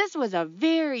 This was a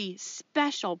very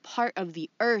special part of the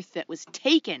earth that was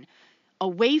taken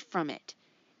away from it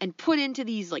and put into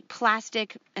these like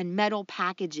plastic and metal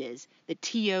packages, the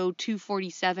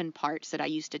TO-247 parts that I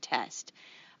used to test,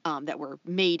 that were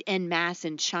made en masse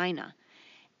in China.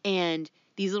 And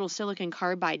these little silicon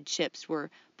carbide chips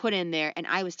were put in there, and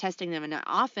I was testing them. And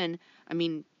often, I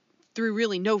mean, through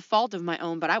really no fault of my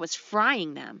own, but I was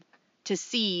frying them to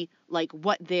see like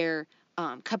what their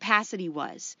capacity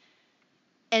was.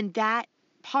 And that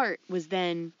part was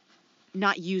then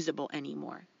not usable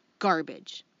anymore.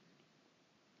 Garbage.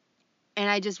 And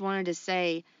I just wanted to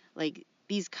say, like,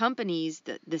 these companies,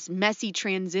 this messy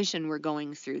transition we're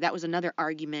going through, that was another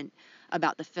argument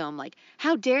about the film. Like,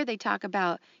 how dare they talk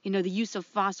about, the use of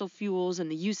fossil fuels and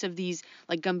the use of these,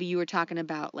 like Gumby, you were talking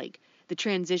about, like, the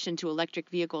transition to electric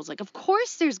vehicles. Like, of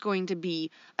course there's going to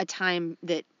be a time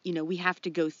that, we have to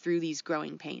go through these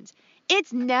growing pains.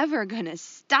 It's never going to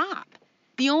stop.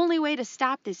 The only way to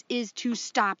stop this is to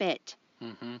stop it.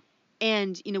 Mm-hmm.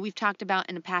 And, we've talked about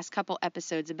in the past couple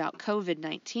episodes about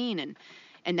COVID-19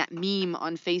 and that meme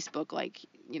on Facebook, like,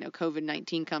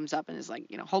 COVID-19 comes up and is like,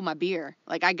 hold my beer.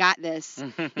 Like, I got this.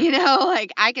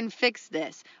 Like, I can fix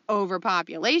this.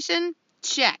 Overpopulation,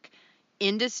 check.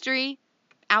 Industry,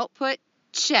 output,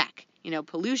 check.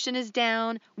 Pollution is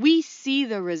down. We see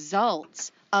the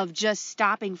results of just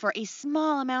stopping for a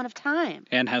small amount of time.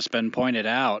 And has been pointed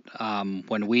out,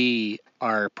 when we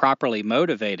are properly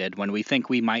motivated, when we think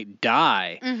we might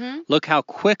die, look how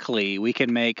quickly we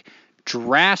can make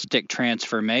drastic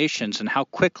transformations and how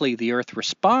quickly the earth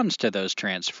responds to those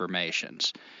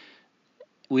transformations.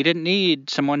 We didn't need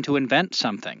someone to invent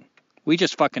something. We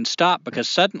just fucking stopped because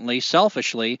suddenly,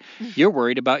 selfishly, you're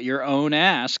worried about your own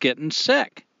ass getting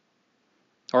sick.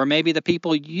 Or maybe the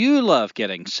people you love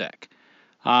getting sick.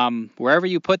 Wherever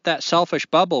you put that selfish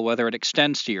bubble, whether it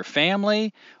extends to your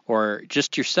family or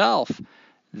just yourself,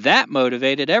 that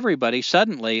motivated everybody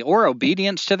suddenly, or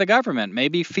obedience to the government.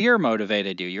 Maybe fear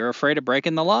motivated you. You're afraid of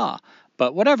breaking the law.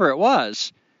 But whatever it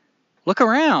was, look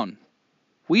around.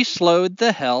 We slowed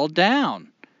the hell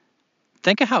down.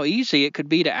 Think of how easy it could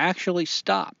be to actually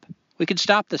stop. We could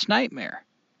stop this nightmare.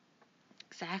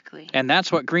 Exactly. And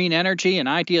that's what green energy and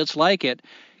ideas like it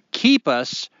keep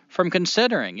us from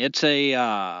considering. It's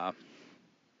a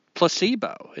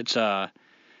placebo.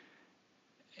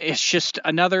 It's just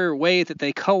another way that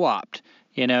they co-opt,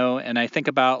 and I think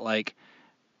about, like,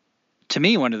 to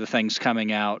me, one of the things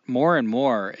coming out more and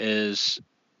more is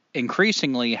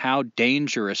increasingly how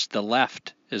dangerous the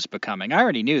left is becoming. I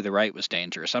already knew the right was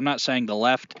dangerous. I'm not saying the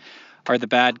left are the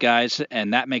bad guys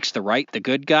and that makes the right the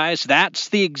good guys. That's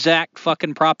the exact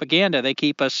fucking propaganda they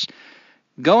keep us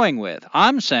going with.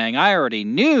 I'm saying I already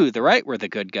knew the right were the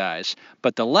good guys,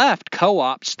 but the left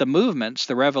co-opts the movements,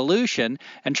 the revolution,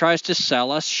 and tries to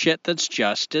sell us shit that's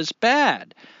just as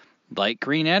bad, like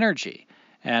green energy.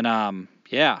 And I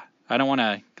don't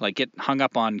want to get hung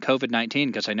up on COVID-19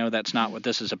 because I know that's not what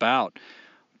this is about.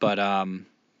 But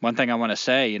one thing I want to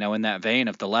say, in that vein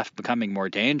of the left becoming more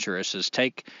dangerous, is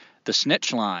take the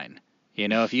snitch line.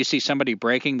 If you see somebody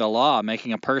breaking the law,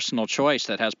 making a personal choice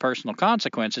that has personal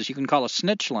consequences, you can call a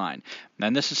snitch line.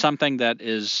 And this is something that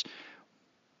is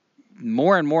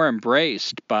more and more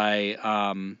embraced by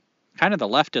kind of the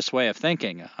leftist way of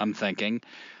thinking, I'm thinking,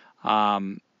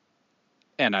 and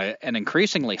an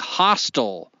increasingly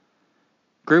hostile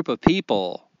group of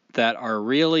people that are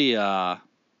really, I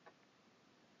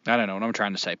don't know what I'm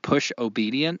trying to say, push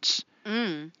obedience.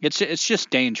 It's just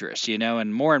dangerous,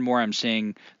 and more I'm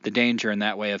seeing the danger in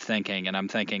that way of thinking, and I'm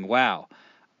thinking, wow,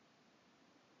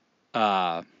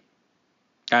 I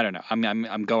don't know.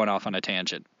 I'm going off on a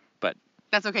tangent, but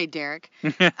that's okay, Derek.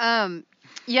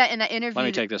 Yeah, in that interview. Let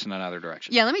me take this in another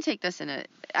direction. Yeah, let me take this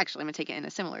actually, I'm going to take it in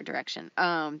a similar direction.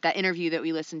 That interview that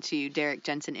we listened to, Derek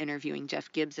Jensen interviewing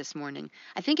Jeff Gibbs this morning,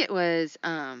 I think it was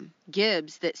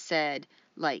Gibbs that said,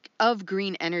 like, of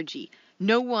green energy,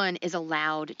 no one is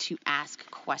allowed to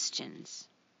ask questions.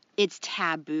 It's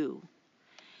taboo.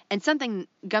 And something,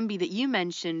 Gumby, that you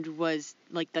mentioned was,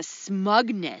 like, the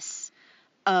smugness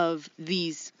of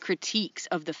these critiques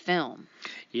of the film.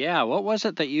 Yeah, what was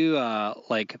it that you,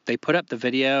 they put up the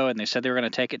video and they said they were going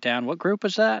to take it down? What group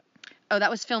was that? Oh, that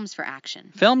was Films for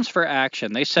Action. Films for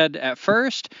Action. They said at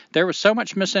first there was so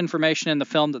much misinformation in the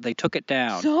film that they took it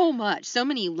down. So much. So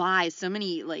many lies. So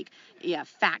many,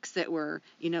 facts that were,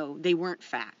 they weren't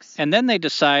facts. And then they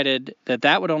decided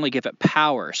that would only give it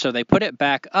power. So they put it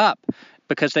back up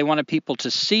because they wanted people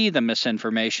to see the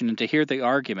misinformation and to hear the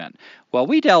argument. Well,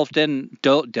 we delved into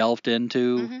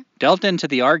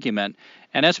the argument.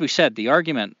 And as we said, the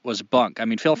argument was bunk. I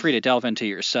mean, feel free to delve into it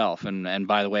yourself. And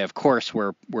by the way, of course,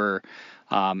 we're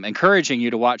encouraging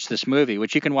you to watch this movie,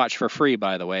 which you can watch for free,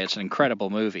 by the way. It's an incredible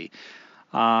movie.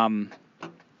 But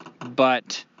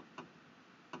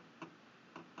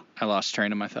I lost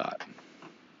train of my thought.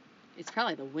 It's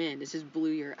probably the wind. It just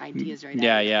blew your ideas right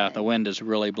out. Yeah. The wind is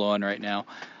really blowing right now.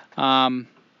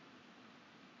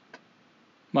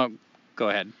 Well, go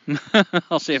ahead.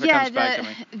 I'll see if it comes back to me.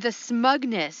 The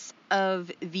smugness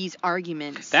of these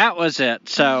arguments. That was it.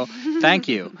 So, thank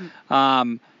you.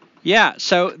 So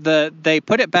they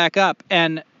put it back up,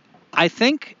 and I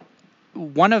think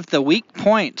one of the weak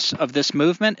points of this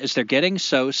movement is they're getting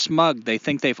so smug. They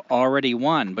think they've already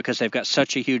won because they've got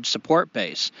such a huge support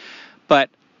base. But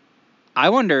I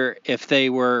wonder if they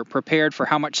were prepared for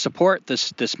how much support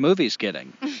this movie's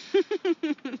getting.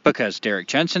 Because Derek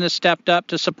Jensen has stepped up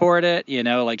to support it,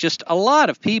 just a lot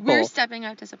of people. We're stepping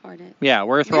up to support it. Yeah,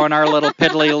 we're throwing our little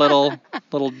piddly little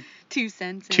 2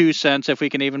 cents. 2 cents, if we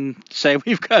can even say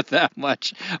we've got that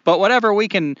much. But whatever we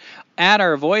can add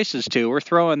our voices to, we're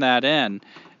throwing that in.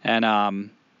 And,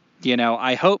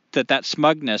 I hope that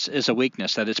smugness is a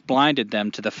weakness, that it's blinded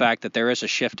them to the fact that there is a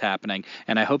shift happening.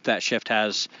 And I hope that shift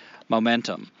has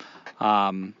momentum.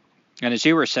 And as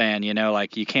you were saying,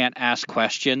 you can't ask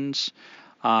questions.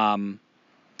 One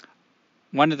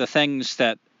of the things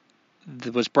that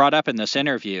was brought up in this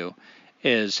interview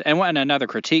is, and another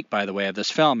critique, by the way, of this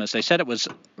film is they said it was,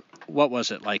 what was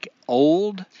it,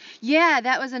 old? Yeah,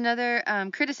 that was another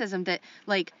criticism, that,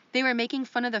 they were making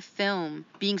fun of the film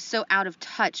being so out of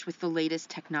touch with the latest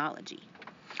technology.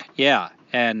 Yeah,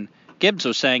 and Gibbs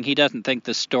was saying he doesn't think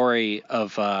the story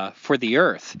of For the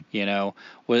Earth,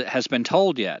 has been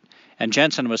told yet. And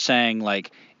Jensen was saying,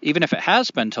 even if it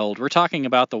has been told, we're talking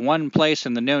about the one place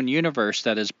in the known universe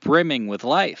that is brimming with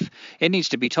life. It needs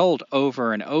to be told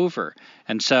over and over.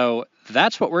 And so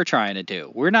that's what we're trying to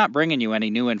do. We're not bringing you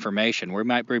any new information. We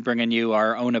might be bringing you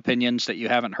our own opinions that you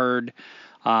haven't heard.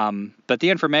 But the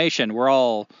information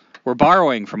we're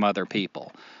borrowing from other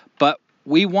people. But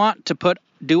we want to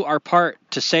do our part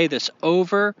to say this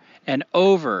over and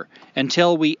over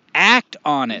until we act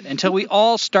on it, until we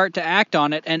all start to act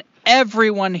on it and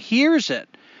everyone hears it.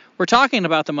 We're talking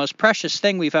about the most precious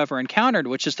thing we've ever encountered,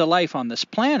 which is the life on this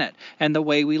planet and the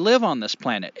way we live on this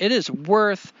planet. It is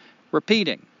worth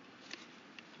repeating.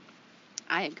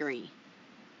 I agree.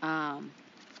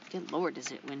 Good Lord,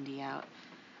 is it windy out.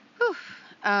 Whew.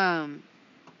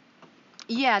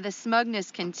 Yeah, the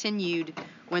smugness continued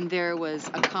when there was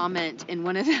a comment in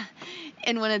one of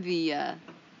the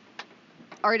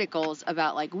articles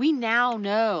about, we now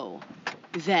know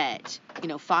that,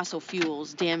 fossil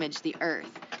fuels damage the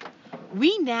earth.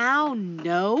 We now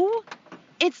know?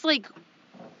 It's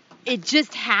it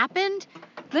just happened?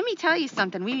 Let me tell you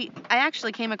something. I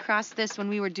actually came across this when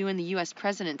we were doing the U.S.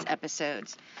 President's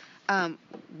episodes.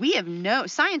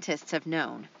 Scientists have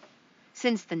known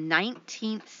since the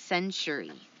 19th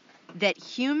century that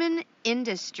human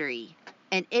industry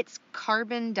and its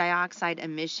carbon dioxide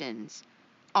emissions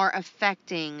are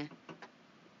affecting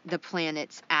the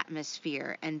planet's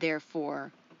atmosphere and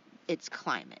therefore its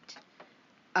climate.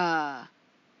 And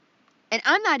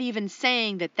I'm not even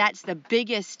saying that that's the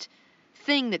biggest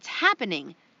thing that's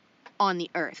happening on the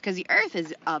Earth, because the Earth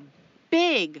is a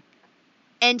big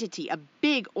entity, a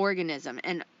big organism,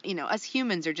 and us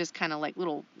humans are just kind of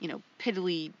little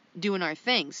piddly doing our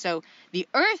thing. So the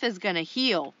Earth is going to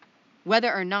heal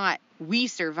whether or not we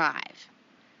survive.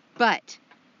 But,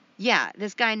 yeah,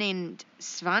 this guy named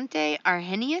Svante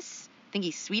Arrhenius, I think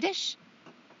he's Swedish.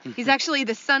 He's actually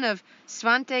the son of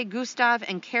Svante, Gustav,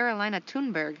 and Carolina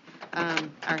Thunberg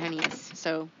Arrhenius.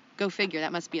 So go figure,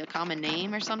 that must be a common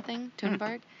name or something,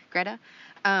 Thunberg, Greta.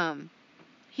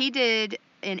 He did,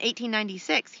 in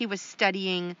 1896, he was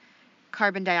studying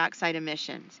carbon dioxide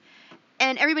emissions.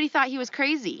 And everybody thought he was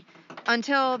crazy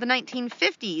until the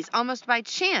 1950s, almost by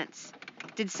chance,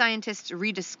 did scientists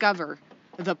rediscover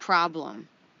the problem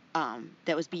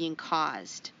that was being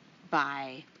caused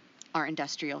by our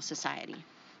industrial society.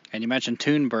 And you mentioned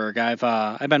Thunberg.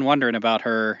 I've been wondering about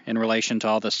her in relation to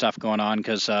all this stuff going on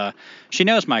because she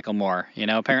knows Michael Moore. You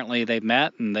know, apparently they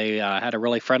met and they had a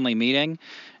really friendly meeting,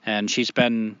 and she's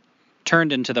been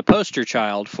turned into the poster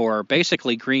child for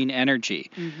basically green energy.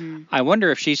 Mm-hmm. I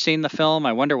wonder if she's seen the film.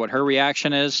 I wonder what her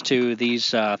reaction is to these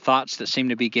thoughts that seem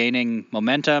to be gaining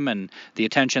momentum and the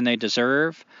attention they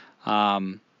deserve.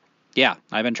 Yeah,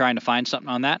 I've been trying to find something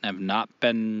on that and have not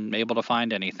been able to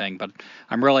find anything. But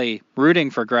I'm really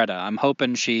rooting for Greta. I'm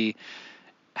hoping she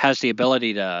has the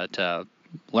ability to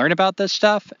learn about this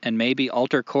stuff and maybe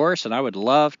alter course. And I would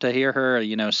love to hear her,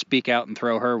 you know, speak out and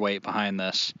throw her weight behind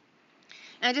this.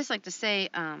 And I'd just like to say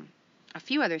a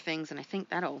few other things, and I think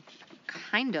that'll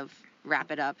kind of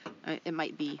wrap it up. It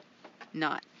might be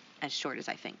not as short as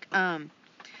I think. I'm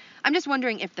just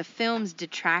wondering if the film's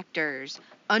detractors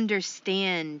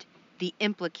understand the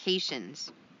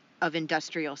implications of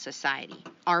industrial society,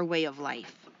 our way of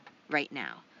life right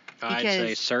now. I'd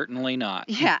say certainly not.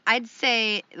 Yeah, I'd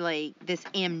say like this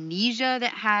amnesia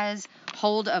that has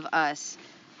hold of us,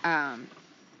 and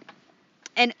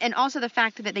also the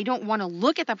fact that they don't want to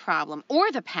look at the problem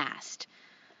or the past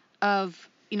of,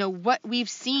 you know, what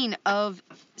we've seen of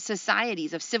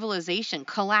societies, of civilization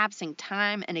collapsing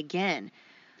time and again.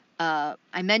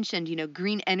 I mentioned, you know,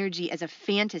 green energy as a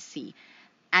fantasy,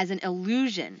 as an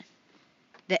illusion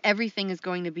that everything is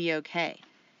going to be okay.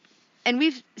 And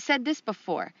we've said this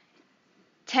before.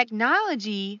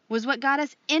 Technology was what got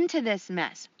us into this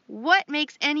mess. What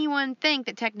makes anyone think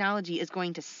that technology is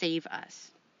going to save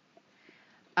us?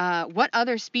 What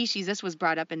other species, this was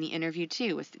brought up in the interview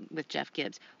too with Jeff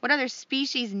Gibbs, what other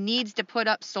species needs to put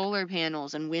up solar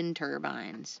panels and wind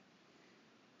turbines?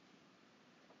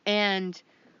 And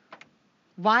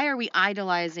why are we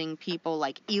idolizing people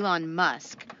like Elon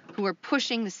Musk, who are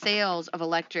pushing the sales of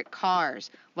electric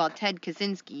cars while Ted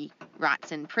Kaczynski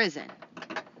rots in prison?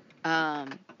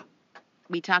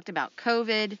 We talked about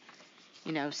COVID,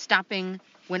 you know, stopping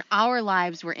when our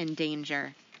lives were in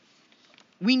danger.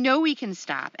 We know we can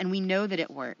stop, and we know that it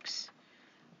works.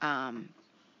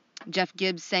 Jeff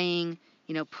Gibbs saying,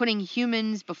 you know, putting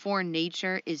humans before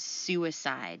nature is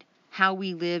suicide. How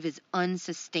we live is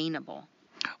unsustainable.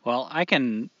 Well, I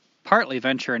can partly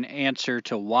venture an answer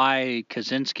to why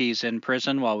Kaczynski's in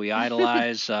prison while we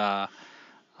idolize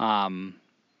Elon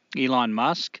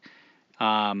Musk.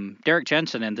 Derek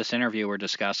Jensen in this interview we're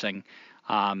discussing,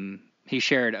 he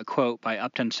shared a quote by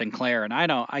Upton Sinclair, and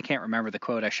I can't remember the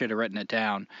quote. I should have written it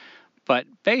down. But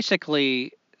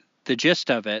basically, the gist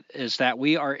of it is that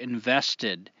we are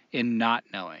invested in not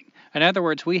knowing. In other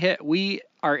words, we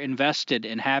are invested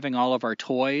in having all of our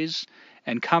toys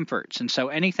and comforts. And so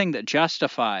anything that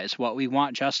justifies what we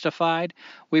want justified,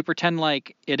 we pretend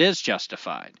like it is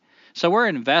justified. So we're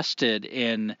invested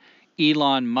in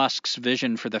Elon Musk's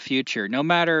vision for the future, no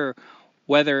matter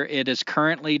whether it is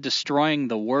currently destroying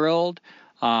the world,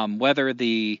 whether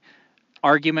the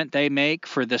argument they make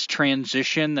for this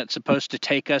transition that's supposed to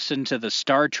take us into the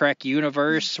Star Trek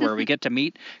universe where we get to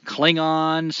meet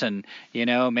Klingons and, you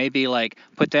know, maybe like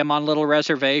put them on little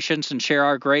reservations and share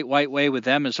our great white way with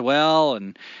them as well.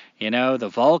 And, you know, the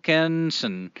Vulcans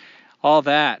and all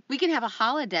that. We can have a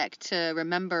holodeck to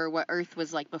remember what Earth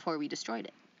was like before we destroyed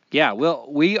it. Yeah,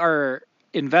 we are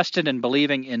invested in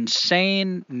believing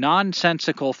insane,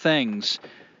 nonsensical things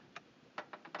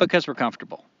because we're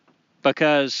comfortable.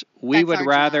 Because we would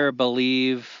rather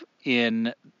believe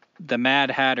in the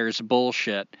Mad Hatter's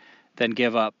bullshit than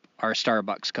give up our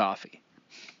Starbucks coffee.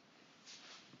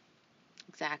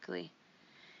 Exactly.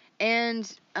 And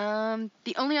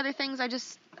the only other things I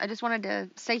just wanted to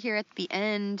say here at the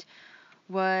end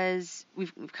was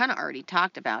we've kind of already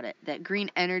talked about it, that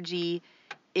green energy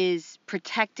is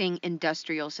protecting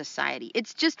industrial society.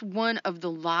 It's just one of the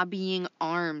lobbying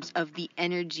arms of the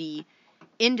energy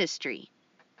industry.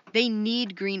 They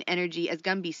need green energy, as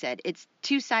Gumby said. It's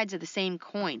two sides of the same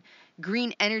coin.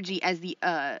 Green energy as the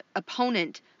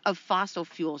opponent of fossil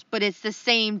fuels, but it's the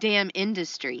same damn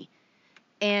industry.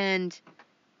 And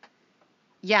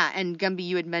yeah, and Gumby,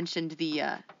 you had mentioned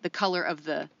the color of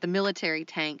the military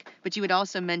tank, but you had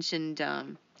also mentioned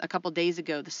a couple days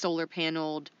ago, the solar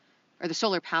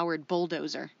powered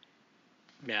bulldozer.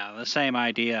 Yeah, the same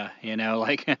idea,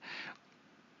 like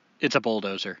it's a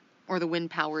bulldozer. Or the wind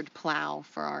powered plow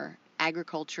for our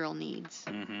agricultural needs.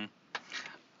 Mm-hmm.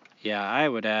 Yeah, I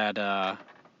would add,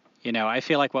 I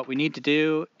feel like what we need to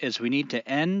do is we need to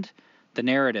end the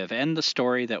narrative, end the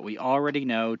story that we already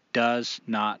know does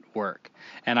not work.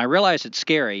 And I realize it's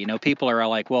scary. People are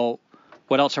like, well,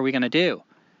 what else are we going to do?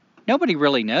 Nobody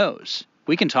really knows.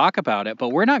 We can talk about it, but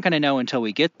we're not going to know until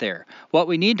we get there. What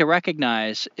we need to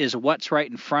recognize is what's right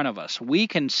in front of us. We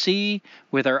can see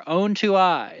with our own two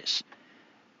eyes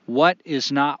what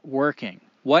is not working,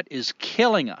 what is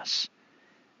killing us.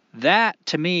 That,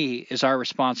 to me, is our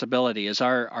responsibility, is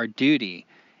our duty,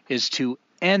 is to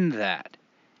end that.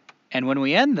 And when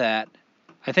we end that,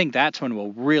 I think that's when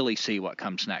we'll really see what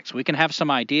comes next. We can have some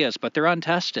ideas, but they're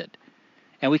untested.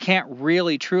 And we can't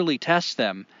really, truly test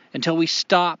them until we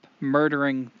stop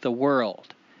murdering the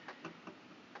world.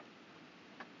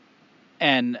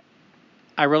 And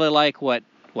I really like what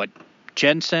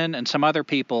Jensen and some other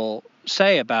people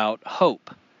say about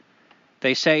hope.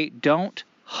 They say, don't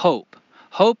hope.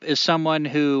 Hope is someone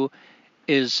who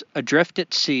is adrift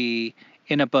at sea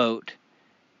in a boat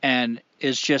and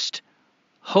is just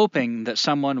hoping that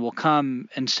someone will come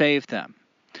and save them.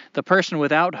 The person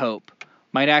without hope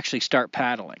might actually start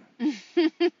paddling.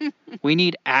 We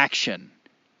need action.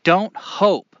 Don't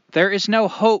hope. There is no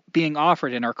hope being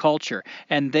offered in our culture,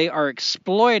 and they are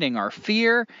exploiting our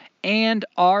fear and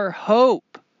our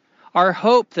hope. Our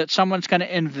hope that someone's going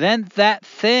to invent that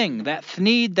thing, that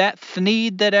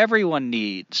thneed that everyone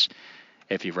needs,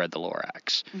 if you've read the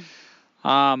Lorax.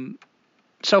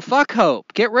 So fuck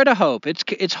hope. Get rid of hope.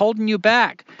 It's holding you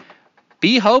back.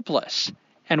 Be hopeless.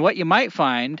 And what you might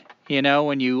find,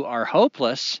 when you are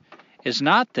hopeless, is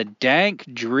not the dank,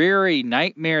 dreary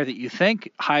nightmare that you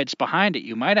think hides behind it.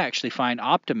 You might actually find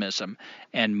optimism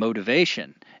and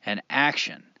motivation and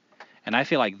action. And I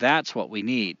feel like that's what we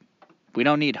need. We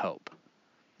don't need hope.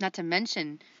 Not to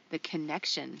mention the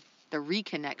connection, the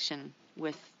reconnection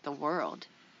with the world.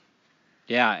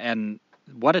 Yeah, and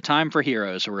what a time for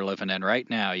heroes we're living in right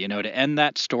now, to end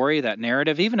that story, that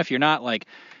narrative, even if you're not like,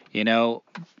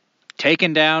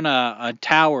 taking down a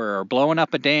tower or blowing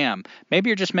up a dam. Maybe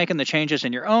you're just making the changes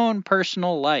in your own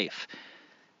personal life.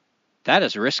 That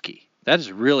is risky. That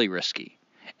is really risky.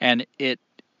 And it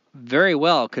very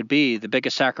well could be the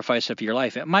biggest sacrifice of your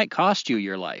life. It might cost you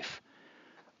your life.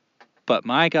 But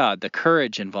my God, the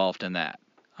courage involved in that.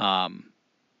 I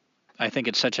think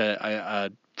it's such a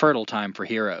fertile time for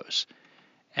heroes.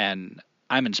 And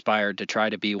I'm inspired to try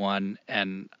to be one,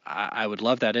 and I would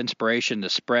love that inspiration to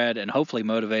spread and hopefully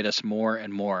motivate us more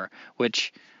and more.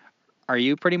 Which, are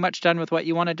you pretty much done with what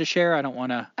you wanted to share? I don't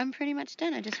want to... I'm pretty much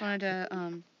done. I just wanted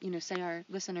to, say our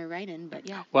listener write-in, but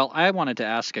yeah. Well, I wanted to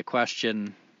ask a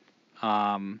question,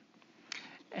 and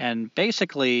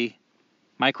basically,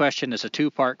 my question is a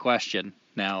two-part question.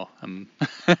 Now,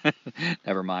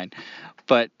 never mind.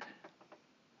 But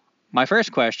my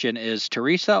first question is,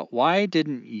 Teresa, why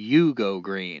didn't you go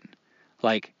green?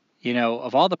 Like,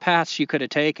 of all the paths you could have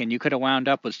taken, you could have wound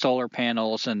up with solar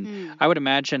panels. And I would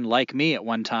imagine, like me at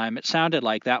one time, it sounded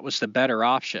like that was the better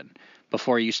option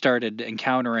before you started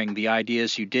encountering the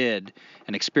ideas you did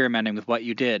and experimenting with what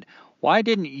you did. Why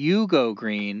didn't you go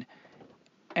green?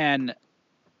 And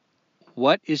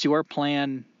what is your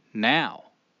plan now,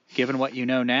 given what you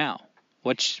know now?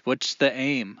 What's the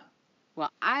aim?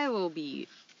 Well, I will be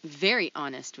very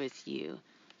honest with you.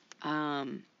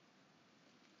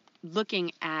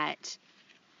 Looking at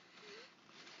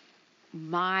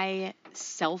my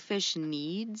selfish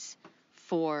needs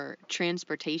for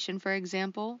transportation, for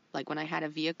example, like when I had a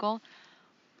vehicle,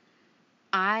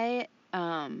 I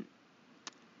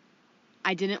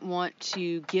didn't want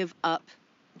to give up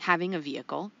having a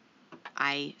vehicle.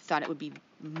 I thought it would be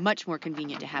much more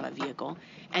convenient to have a vehicle.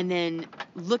 And then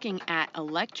looking at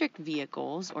electric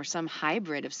vehicles or some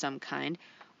hybrid of some kind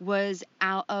was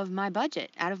out of my budget,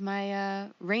 out of my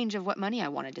range of what money I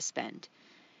wanted to spend.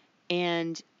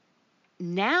 And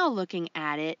now looking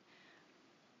at it,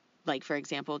 like, for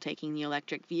example, taking the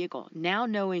electric vehicle, now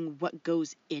knowing what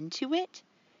goes into it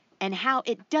and how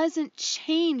it doesn't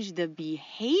change the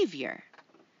behavior.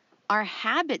 Our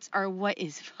habits are what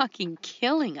is fucking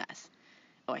killing us.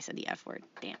 Oh, I said the F word.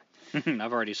 Damn.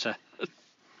 I've already said it.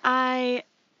 I'm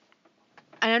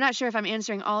not sure if I'm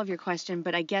answering all of your question,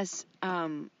 but I guess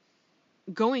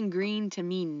going green to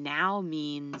me now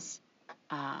means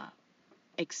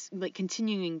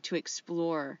continuing to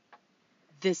explore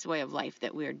this way of life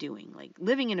that we're doing. Like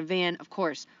living in a van, of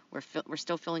course, we're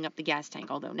still filling up the gas tank.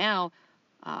 Although now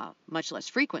much less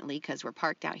frequently because we're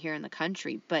parked out here in the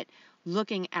country, but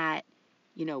looking at,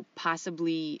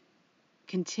 possibly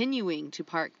continuing to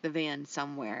park the van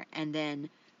somewhere and then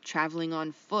traveling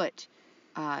on foot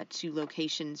to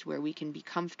locations where we can be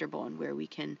comfortable and where we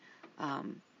can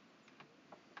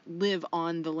live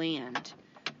on the land,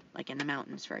 like in the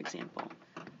mountains, for example.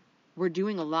 We're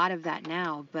doing a lot of that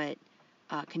now, but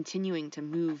continuing to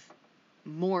move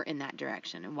more in that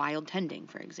direction, and wild tending,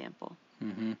 for example.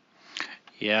 Mm-hmm.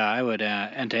 Yeah, I would,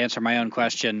 and to answer my own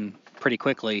question pretty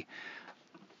quickly,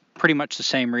 pretty much the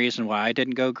same reason why I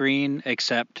didn't go green,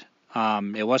 except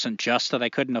it wasn't just that I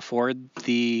couldn't afford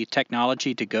the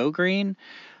technology to go green.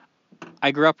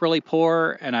 I grew up really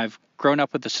poor, and I've grown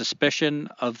up with the suspicion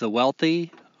of the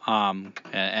wealthy,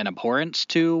 and abhorrence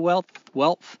to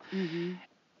wealth. Mm-hmm.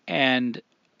 And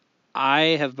I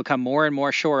have become more and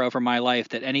more sure over my life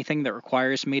that anything that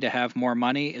requires me to have more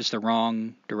money is the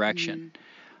wrong direction.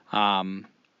 Mm-hmm.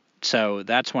 So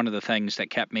that's one of the things that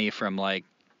kept me from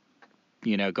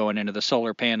going into the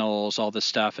solar panels, all this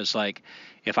stuff is like,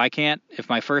 if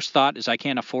my first thought is I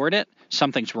can't afford it,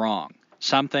 something's wrong.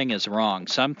 Something is wrong.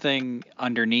 Something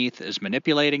underneath is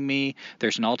manipulating me.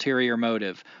 There's an ulterior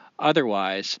motive.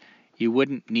 Otherwise, you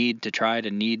wouldn't need to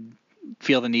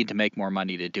feel the need to make more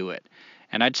money to do it.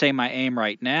 And I'd say my aim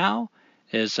right now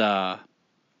is, what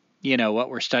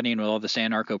we're studying with all this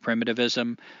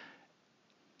anarcho-primitivism,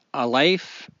 a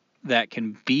life that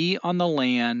can be on the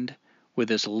land with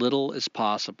as little as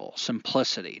possible.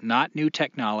 Simplicity, not new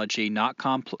technology, not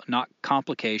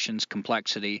complications,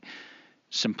 complexity,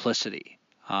 simplicity.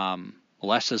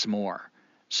 Less is more.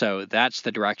 So that's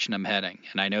the direction I'm heading.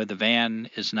 And I know the van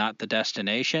is not the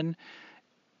destination.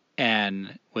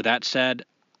 And with that said,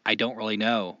 I don't really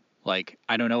know.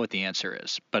 I don't know what the answer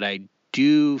is, but I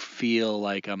do feel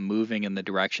like I'm moving in the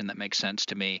direction that makes sense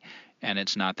to me, and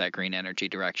it's not that green energy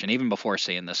direction, even before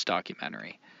seeing this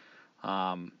documentary.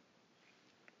 And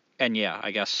yeah, I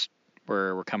guess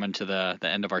we're coming to the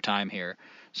end of our time here.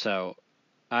 So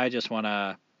I just want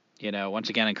to, once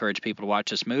again encourage people to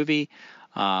watch this movie.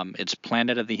 It's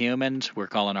Planet of the Humans. We're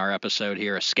calling our episode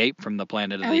here Escape from the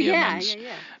Planet of the Humans.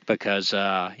 Yeah. Because,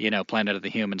 Planet of the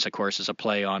Humans, of course, is a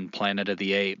play on Planet of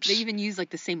the Apes. They even use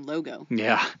the same logo.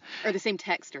 Yeah. Or the same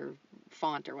text or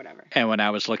font or whatever. And when I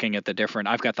was looking at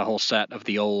I've got the whole set of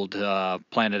the old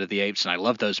Planet of the Apes, and I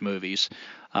love those movies.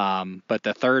 But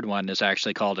the third one is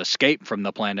actually called Escape from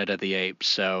the Planet of the Apes.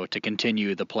 So to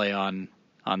continue the play on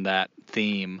that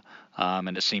theme,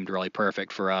 and it seemed really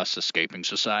perfect for us, escaping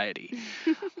society.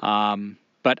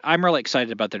 But I'm really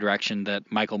excited about the direction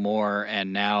that Michael Moore,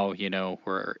 and now,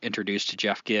 we're introduced to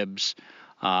Jeff Gibbs.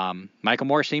 Michael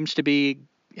Moore seems to be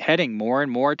heading more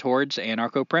and more towards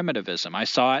anarcho-primitivism. I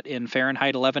saw it in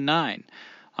Fahrenheit 11/9,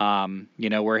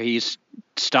 where he's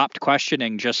stopped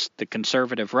questioning just the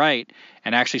conservative right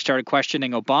and actually started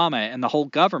questioning Obama and the whole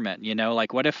government.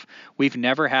 What if we've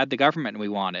never had the government we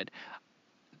wanted?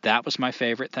 That was my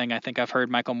favorite thing I think I've heard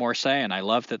Michael Moore say, and I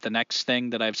love that the next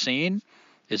thing that I've seen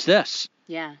is this.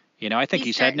 Yeah. I think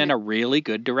he's heading in a really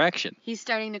good direction. He's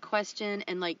starting to question,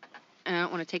 and I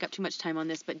don't want to take up too much time on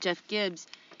this, but Jeff Gibbs,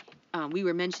 we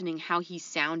were mentioning how he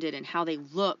sounded and how they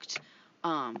looked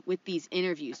with these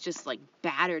interviews, just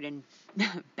battered and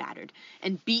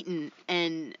beaten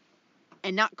and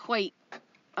not quite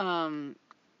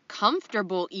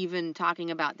comfortable even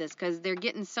talking about this because they're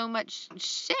getting so much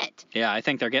shit. Yeah, I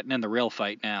think they're getting in the real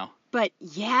fight now. But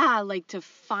yeah, to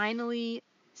finally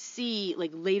see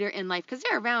later in life, because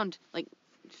they're around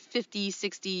 50,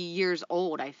 60 years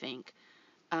old, I think,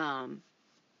 to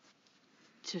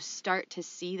start to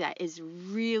see that is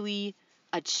really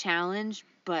a challenge.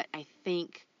 But I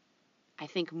think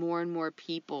more and more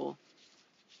people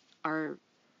are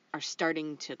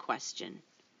starting to question.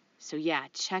 So yeah,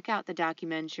 check out the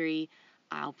documentary.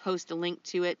 I'll post a link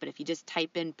to it, but if you just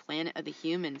type in Planet of the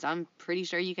Humans, I'm pretty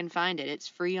sure you can find it. It's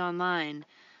free online.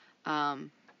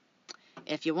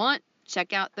 If you want,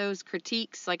 check out those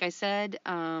critiques. Like I said,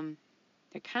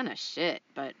 they're kind of shit,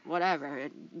 but whatever.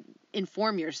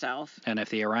 Inform yourself. And if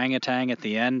the orangutan at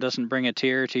the end doesn't bring a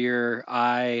tear to your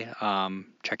eye,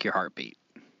 check your heartbeat.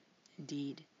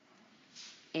 Indeed.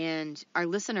 And our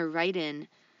listener write-in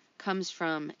comes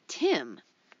from Tim,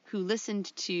 who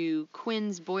listened to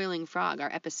Quinn's Boiling Frog, our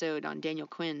episode on Daniel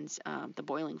Quinn's The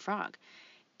Boiling Frog.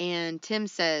 And Tim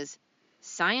says,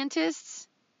 scientists?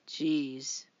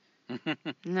 Jeez. And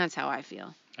that's how I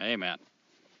feel. Amen.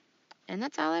 And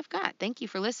that's all I've got. Thank you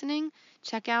for listening.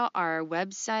 Check out our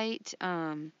website,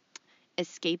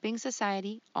 Escaping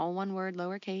Society, all one word,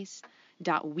 lowercase,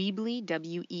 .weebly,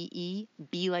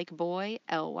 W-E-E-B like boy,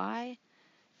 L-Y,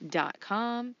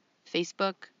 .com.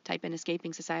 Facebook, type in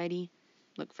Escaping Society.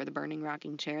 look for the Burning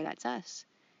Rocking Chair. That's us.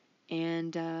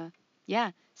 And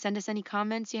yeah, send us any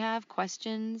comments you have,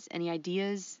 questions, any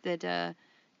ideas that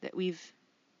we've,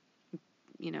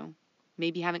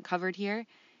 maybe haven't covered here.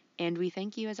 And we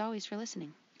thank you, as always, for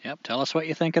listening. Yep. Tell us what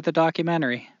you think of the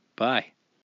documentary. Bye.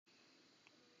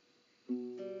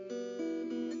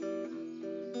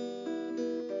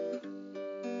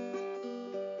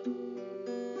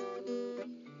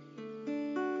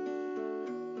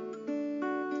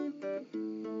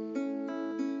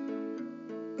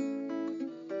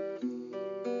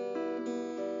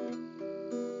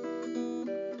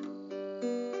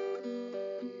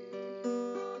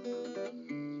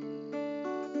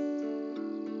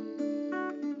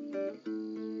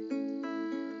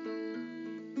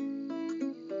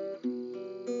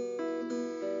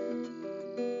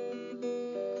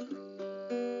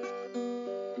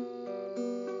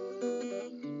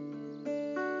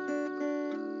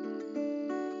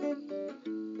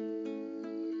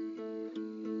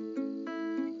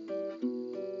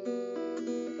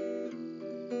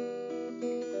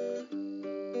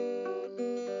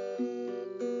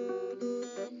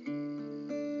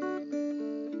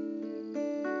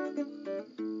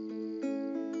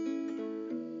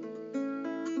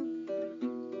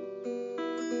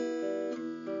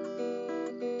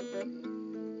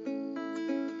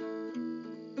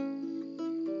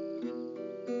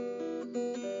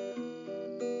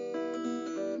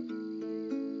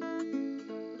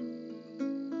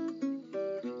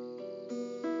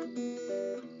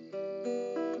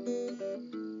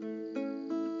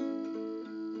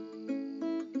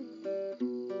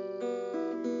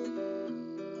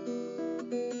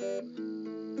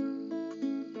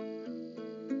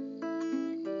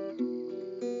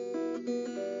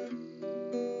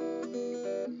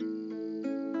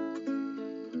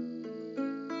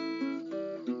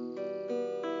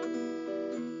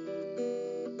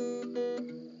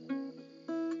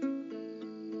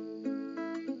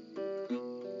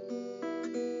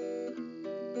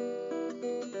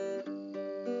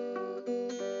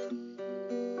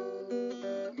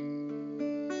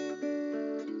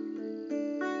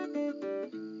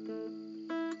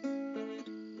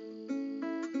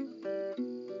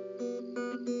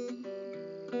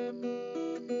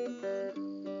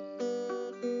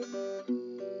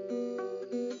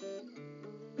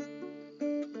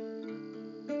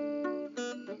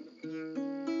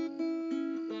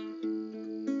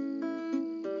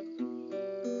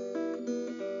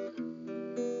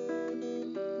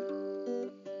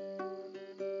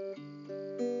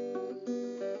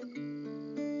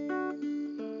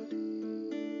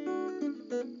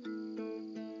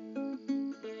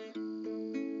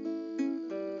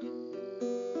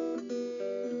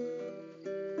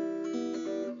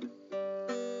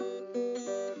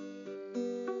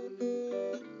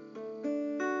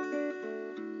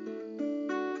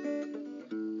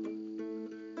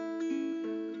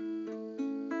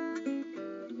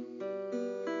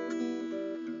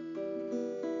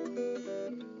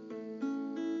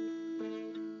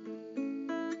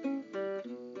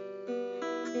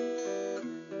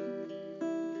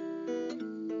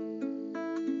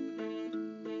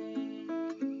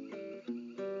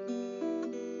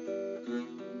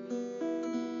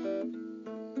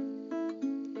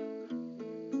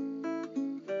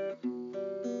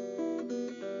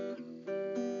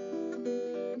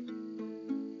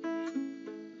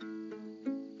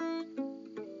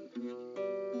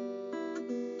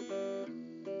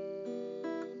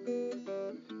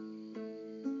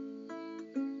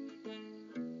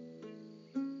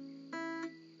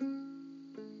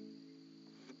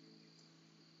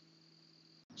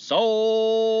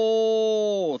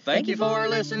 So, thank you for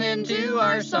listening to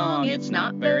our song. It's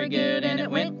not very good and it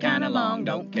went kinda long.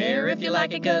 Don't care if you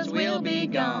like it, 'cause we'll be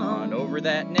gone over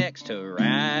that next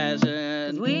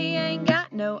horizon. 'Cause we ain't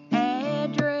got no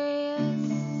address.